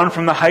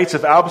from the heights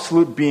of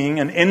absolute being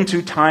and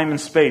into time and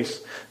space,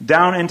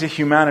 down into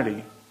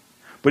humanity.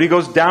 But he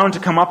goes down to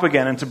come up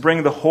again and to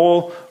bring the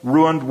whole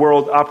ruined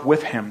world up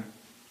with him.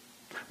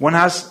 One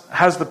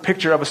has the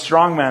picture of a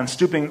strong man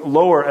stooping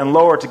lower and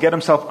lower to get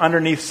himself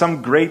underneath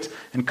some great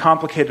and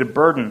complicated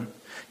burden.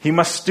 He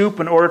must stoop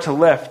in order to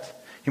lift.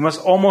 He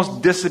must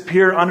almost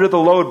disappear under the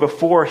load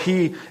before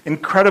he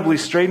incredibly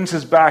straightens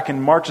his back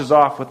and marches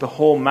off with the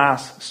whole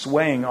mass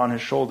swaying on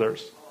his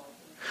shoulders.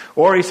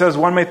 Or, he says,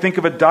 one may think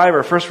of a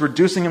diver first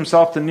reducing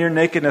himself to near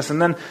nakedness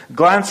and then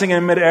glancing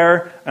in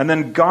midair and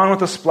then gone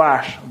with a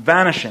splash,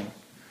 vanishing,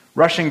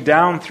 rushing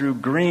down through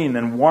green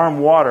and warm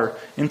water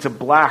into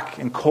black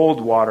and cold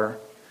water,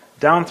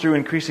 down through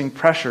increasing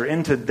pressure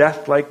into the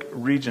death-like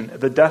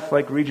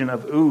region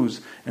of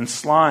ooze and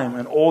slime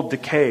and old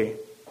decay,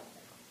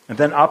 and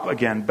then up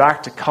again,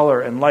 back to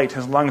color and light,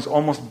 his lungs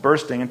almost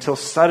bursting, until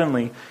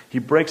suddenly he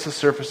breaks the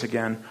surface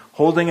again,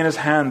 holding in his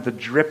hand the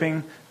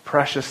dripping,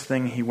 precious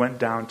thing he went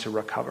down to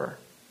recover.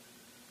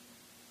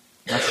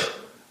 That's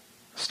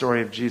the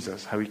story of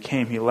Jesus, how he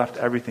came, he left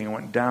everything and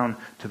went down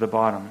to the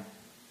bottom.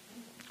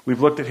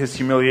 We've looked at his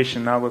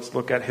humiliation, now let's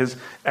look at his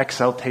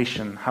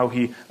exaltation, how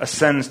he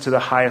ascends to the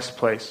highest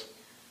place.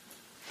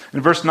 In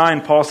verse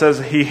 9, Paul says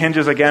he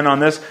hinges again on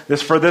this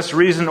for this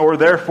reason or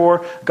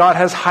therefore, God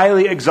has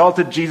highly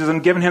exalted Jesus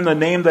and given him the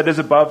name that is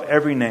above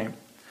every name.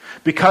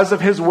 Because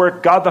of his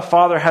work, God the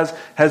Father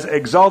has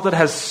exalted,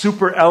 has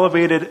super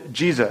elevated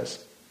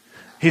Jesus.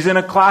 He's in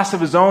a class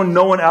of his own.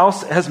 No one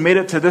else has made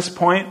it to this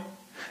point.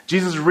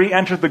 Jesus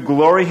re-entered the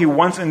glory he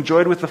once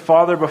enjoyed with the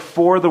Father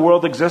before the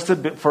world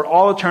existed, for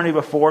all eternity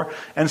before.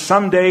 And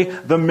someday,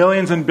 the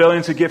millions and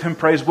billions who give him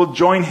praise will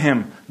join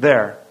him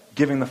there,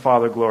 giving the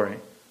Father glory.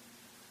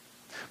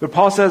 But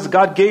Paul says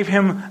God gave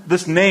him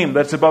this name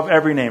that's above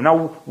every name.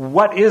 Now,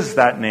 what is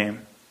that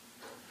name?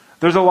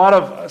 There's a lot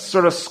of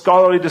sort of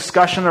scholarly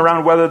discussion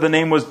around whether the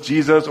name was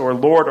Jesus or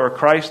Lord or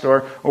Christ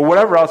or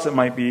whatever else it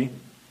might be.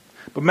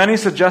 But many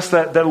suggest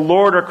that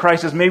Lord or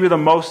Christ is maybe the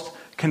most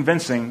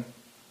convincing.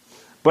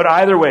 But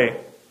either way,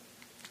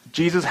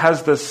 Jesus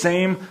has the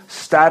same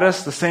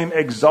status, the same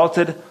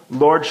exalted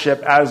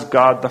lordship as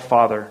God the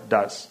Father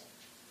does.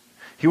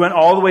 He went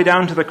all the way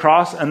down to the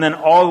cross and then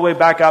all the way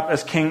back up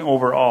as king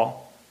over all.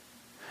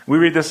 We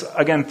read this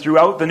again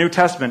throughout the New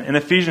Testament. In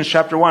Ephesians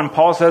chapter 1,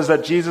 Paul says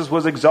that Jesus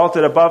was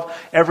exalted above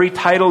every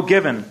title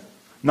given,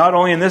 not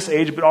only in this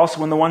age, but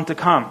also in the one to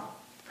come.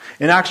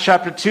 In Acts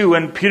chapter 2,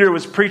 when Peter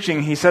was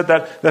preaching, he said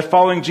that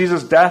following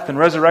Jesus' death and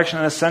resurrection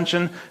and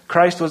ascension,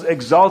 Christ was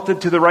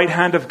exalted to the right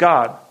hand of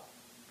God.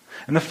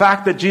 And the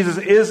fact that Jesus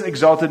is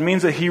exalted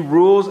means that he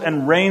rules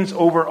and reigns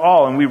over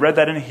all. And we read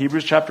that in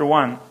Hebrews chapter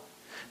 1.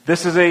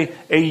 This is a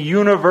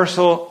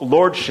universal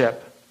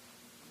lordship.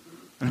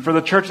 And for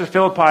the church of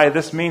Philippi,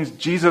 this means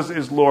Jesus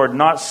is Lord,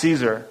 not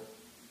Caesar.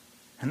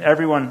 And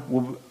everyone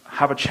will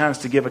have a chance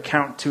to give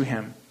account to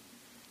him.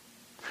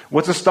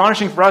 What's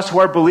astonishing for us who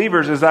are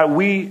believers is that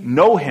we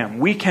know him.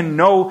 We can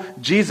know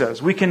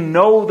Jesus. We can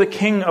know the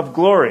King of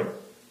glory.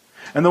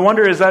 And the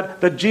wonder is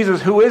that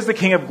Jesus, who is the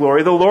King of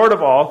glory, the Lord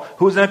of all,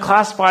 who is in a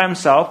class by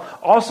himself,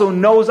 also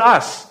knows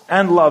us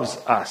and loves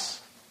us.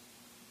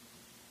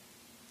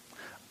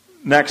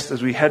 Next,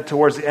 as we head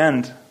towards the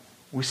end,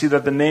 we see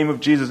that the name of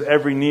Jesus,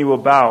 every knee will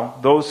bow,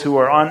 those who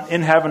are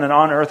in heaven and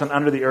on earth and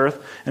under the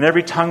earth, and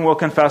every tongue will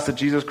confess that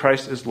Jesus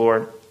Christ is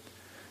Lord.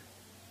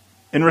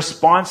 In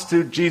response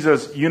to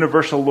Jesus'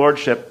 universal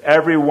lordship,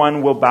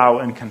 everyone will bow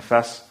and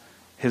confess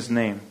his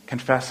name,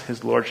 confess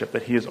his lordship,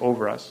 that he is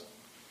over us.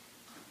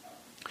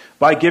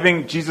 By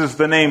giving Jesus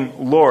the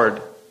name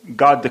Lord,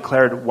 God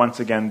declared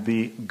once again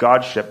the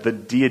Godship, the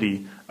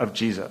deity of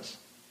Jesus.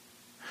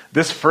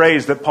 This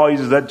phrase that Paul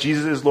uses, that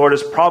Jesus is Lord,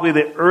 is probably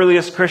the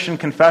earliest Christian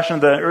confession,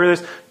 the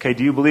earliest, okay,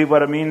 do you believe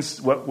what it means,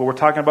 what we're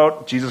talking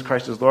about? Jesus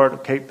Christ is Lord.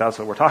 Okay, that's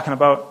what we're talking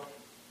about.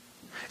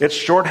 It's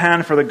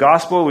shorthand for the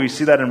gospel. We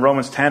see that in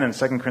Romans 10 and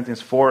 2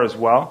 Corinthians 4 as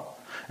well.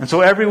 And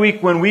so every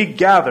week when we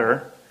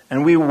gather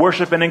and we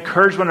worship and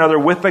encourage one another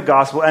with the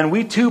gospel, and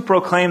we too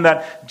proclaim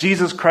that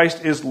Jesus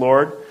Christ is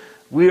Lord,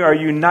 we are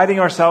uniting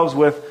ourselves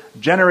with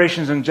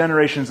generations and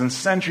generations and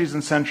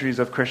centuries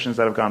of Christians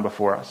that have gone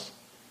before us.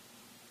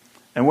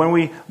 And when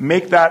we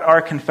make that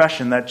our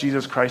confession that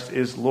Jesus Christ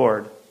is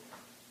Lord,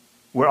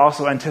 we're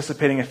also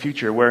anticipating a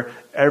future where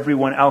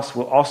everyone else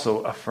will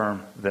also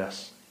affirm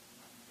this.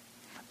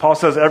 Paul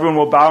says everyone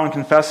will bow and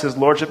confess his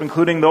lordship,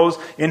 including those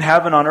in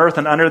heaven, on earth,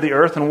 and under the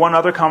earth. And one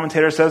other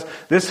commentator says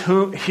this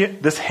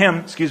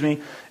hymn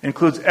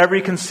includes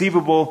every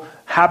conceivable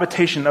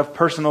habitation of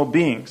personal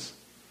beings.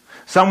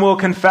 Some will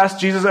confess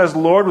Jesus as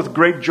Lord with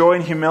great joy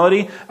and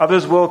humility.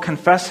 Others will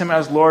confess him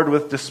as Lord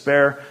with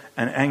despair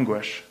and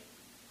anguish.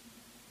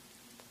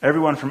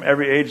 Everyone from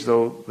every age,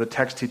 though, the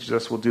text teaches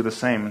us, will do the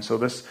same. And so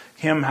this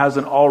hymn has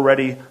an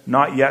already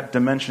not yet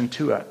dimension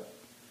to it.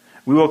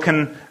 We will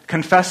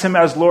confess him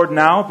as Lord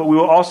now, but we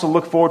will also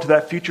look forward to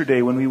that future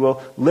day when we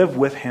will live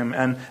with him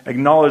and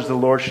acknowledge the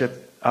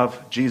lordship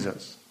of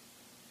Jesus.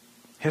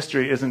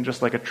 History isn't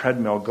just like a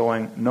treadmill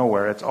going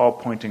nowhere. It's all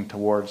pointing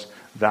towards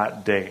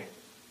that day.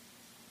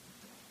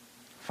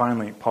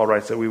 Finally, Paul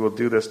writes that we will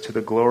do this to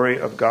the glory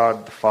of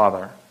God the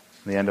Father,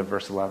 in the end of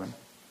verse 11.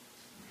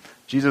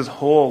 Jesus'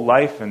 whole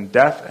life and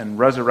death and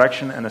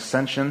resurrection and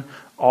ascension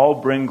all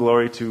bring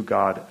glory to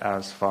God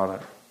as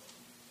Father.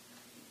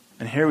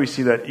 And here we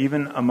see that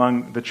even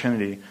among the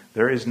Trinity,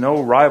 there is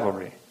no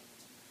rivalry.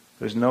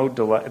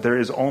 There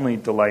is only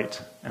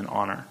delight and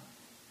honor.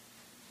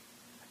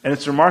 And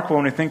it's remarkable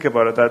when we think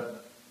about it that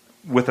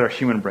with our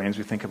human brains,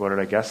 we think about it,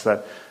 I guess,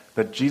 that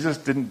Jesus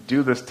didn't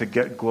do this to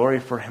get glory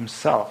for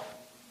himself.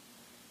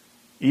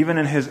 Even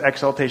in his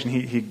exaltation,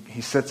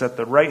 he sits at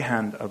the right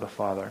hand of the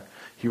Father.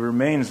 He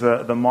remains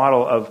the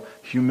model of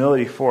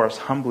humility for us,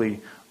 humbly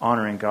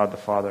honoring God the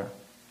Father.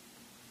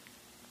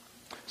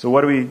 So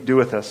what do we do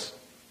with this?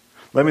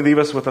 Let me leave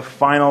us with a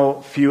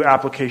final few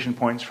application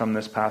points from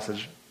this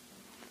passage.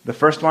 The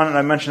first one, and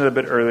I mentioned it a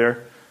bit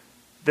earlier,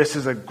 this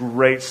is a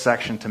great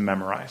section to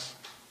memorize.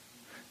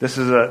 This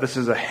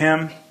is a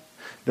hymn.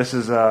 This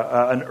is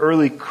an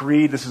early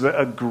creed. This is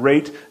a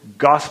great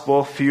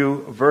gospel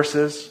few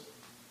verses.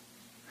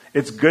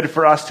 It's good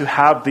for us to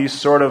have these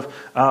sort of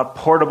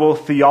portable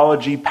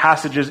theology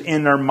passages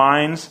in our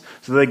minds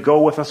so they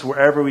go with us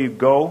wherever we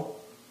go.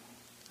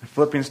 And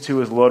Philippians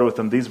 2 is loaded with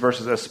them, these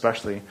verses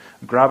especially.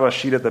 Grab a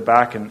sheet at the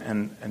back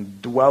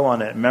and dwell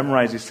on it,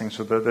 memorize these things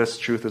so that this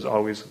truth is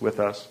always with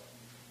us.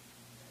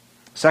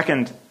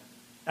 Second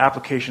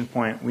application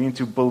point, we need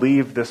to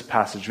believe this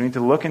passage. We need to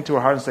look into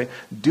our hearts and say,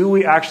 do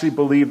we actually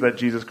believe that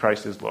Jesus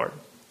Christ is Lord?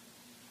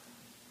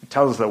 It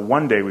tells us that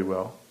one day we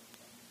will.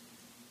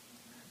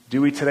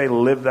 Do we today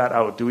live that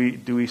out? Do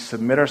we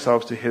submit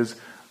ourselves to his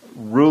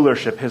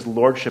rulership, his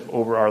lordship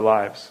over our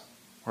lives?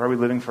 Or are we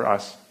living for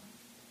us?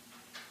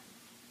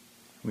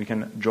 We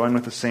can join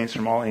with the saints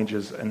from all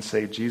ages and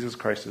say, Jesus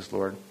Christ is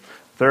Lord.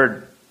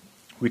 Third,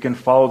 we can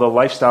follow the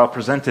lifestyle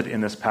presented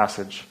in this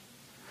passage.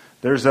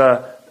 This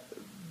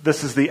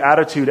is the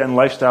attitude and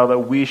lifestyle that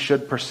we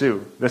should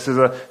pursue. This is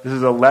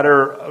a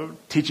letter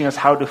teaching us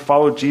how to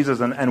follow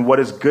Jesus and what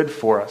is good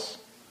for us.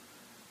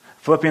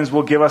 Philippians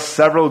will give us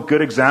several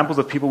good examples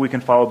of people we can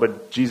follow,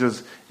 but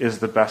Jesus is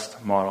the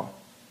best model.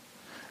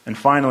 And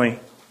finally,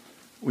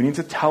 we need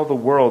to tell the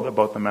world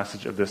about the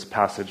message of this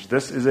passage.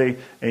 This is a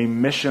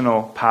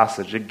missional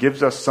passage. It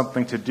gives us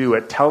something to do.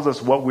 It tells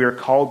us what we are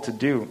called to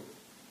do.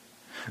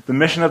 The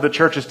mission of the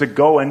church is to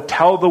go and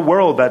tell the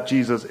world that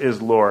Jesus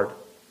is Lord,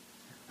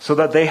 so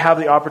that they have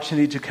the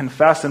opportunity to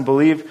confess and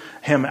believe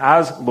him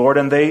as Lord,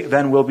 and they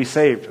then will be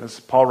saved, as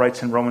Paul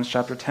writes in Romans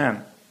chapter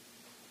 10.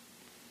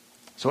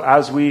 So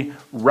as we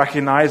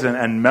recognize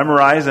and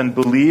memorize and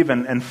believe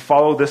and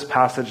follow this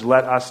passage,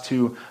 let us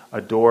too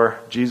adore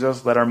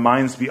Jesus. Let our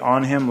minds be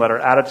on him. Let our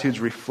attitudes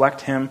reflect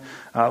him.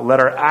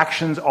 Let our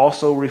actions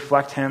also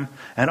reflect him.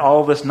 And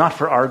all of this not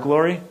for our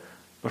glory,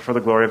 but for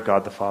the glory of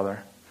God the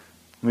Father.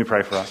 Let me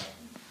pray for us.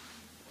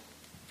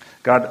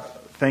 God,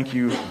 thank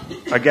you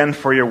again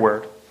for your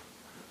word.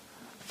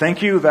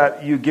 Thank you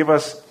that you give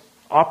us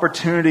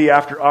opportunity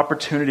after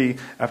opportunity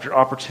after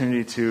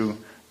opportunity to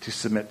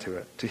submit to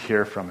it, to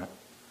hear from it.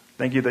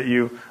 Thank you that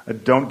you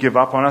don't give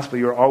up on us, but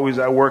you're always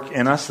at work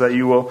in us, that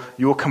you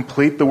will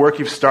complete the work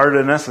you've started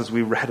in us, as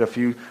we read a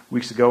few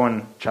weeks ago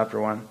in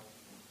chapter 1.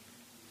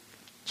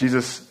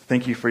 Jesus,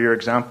 thank you for your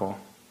example.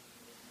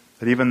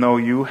 That even though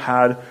you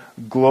had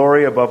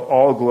glory above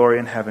all glory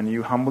in heaven,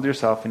 you humbled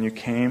yourself and you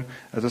came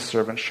as a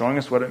servant, showing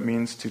us what it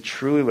means to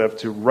truly live,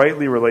 to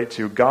rightly relate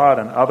to God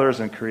and others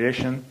and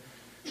creation,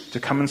 to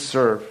come and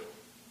serve.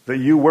 That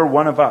you were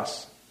one of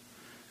us.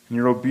 And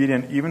you're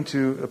obedient even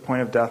to the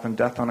point of death and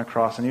death on a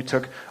cross. And you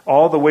took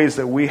all the ways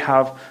that we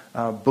have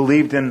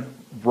believed in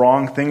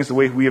wrong things, the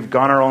way we have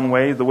gone our own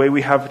way, the way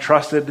we have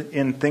trusted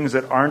in things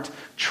that aren't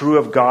true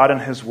of God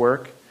and His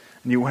work.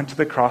 And you went to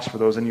the cross for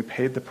those and you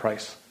paid the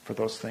price for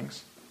those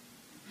things.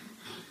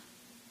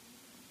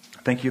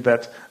 Thank you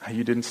that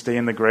you didn't stay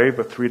in the grave,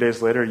 but 3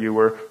 days later you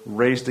were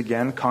raised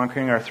again,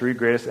 conquering our three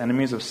greatest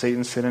enemies of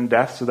Satan, sin, and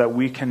death, so that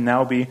we can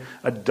now be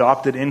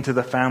adopted into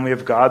the family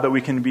of God, that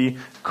we can be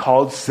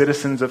called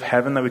citizens of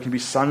heaven, that we can be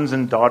sons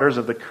and daughters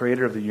of the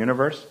Creator of the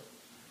universe.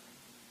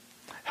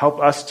 Help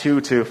us too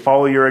to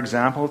follow your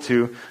example,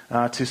 to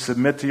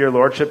submit to your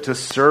Lordship, to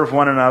serve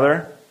one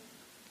another,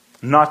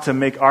 not to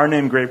make our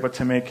name great, but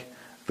to make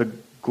the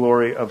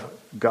glory of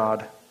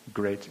God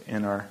great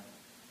in our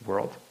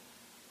world.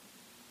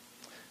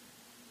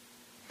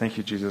 Thank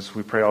you, Jesus.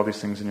 We pray all these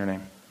things in your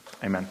name.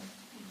 Amen.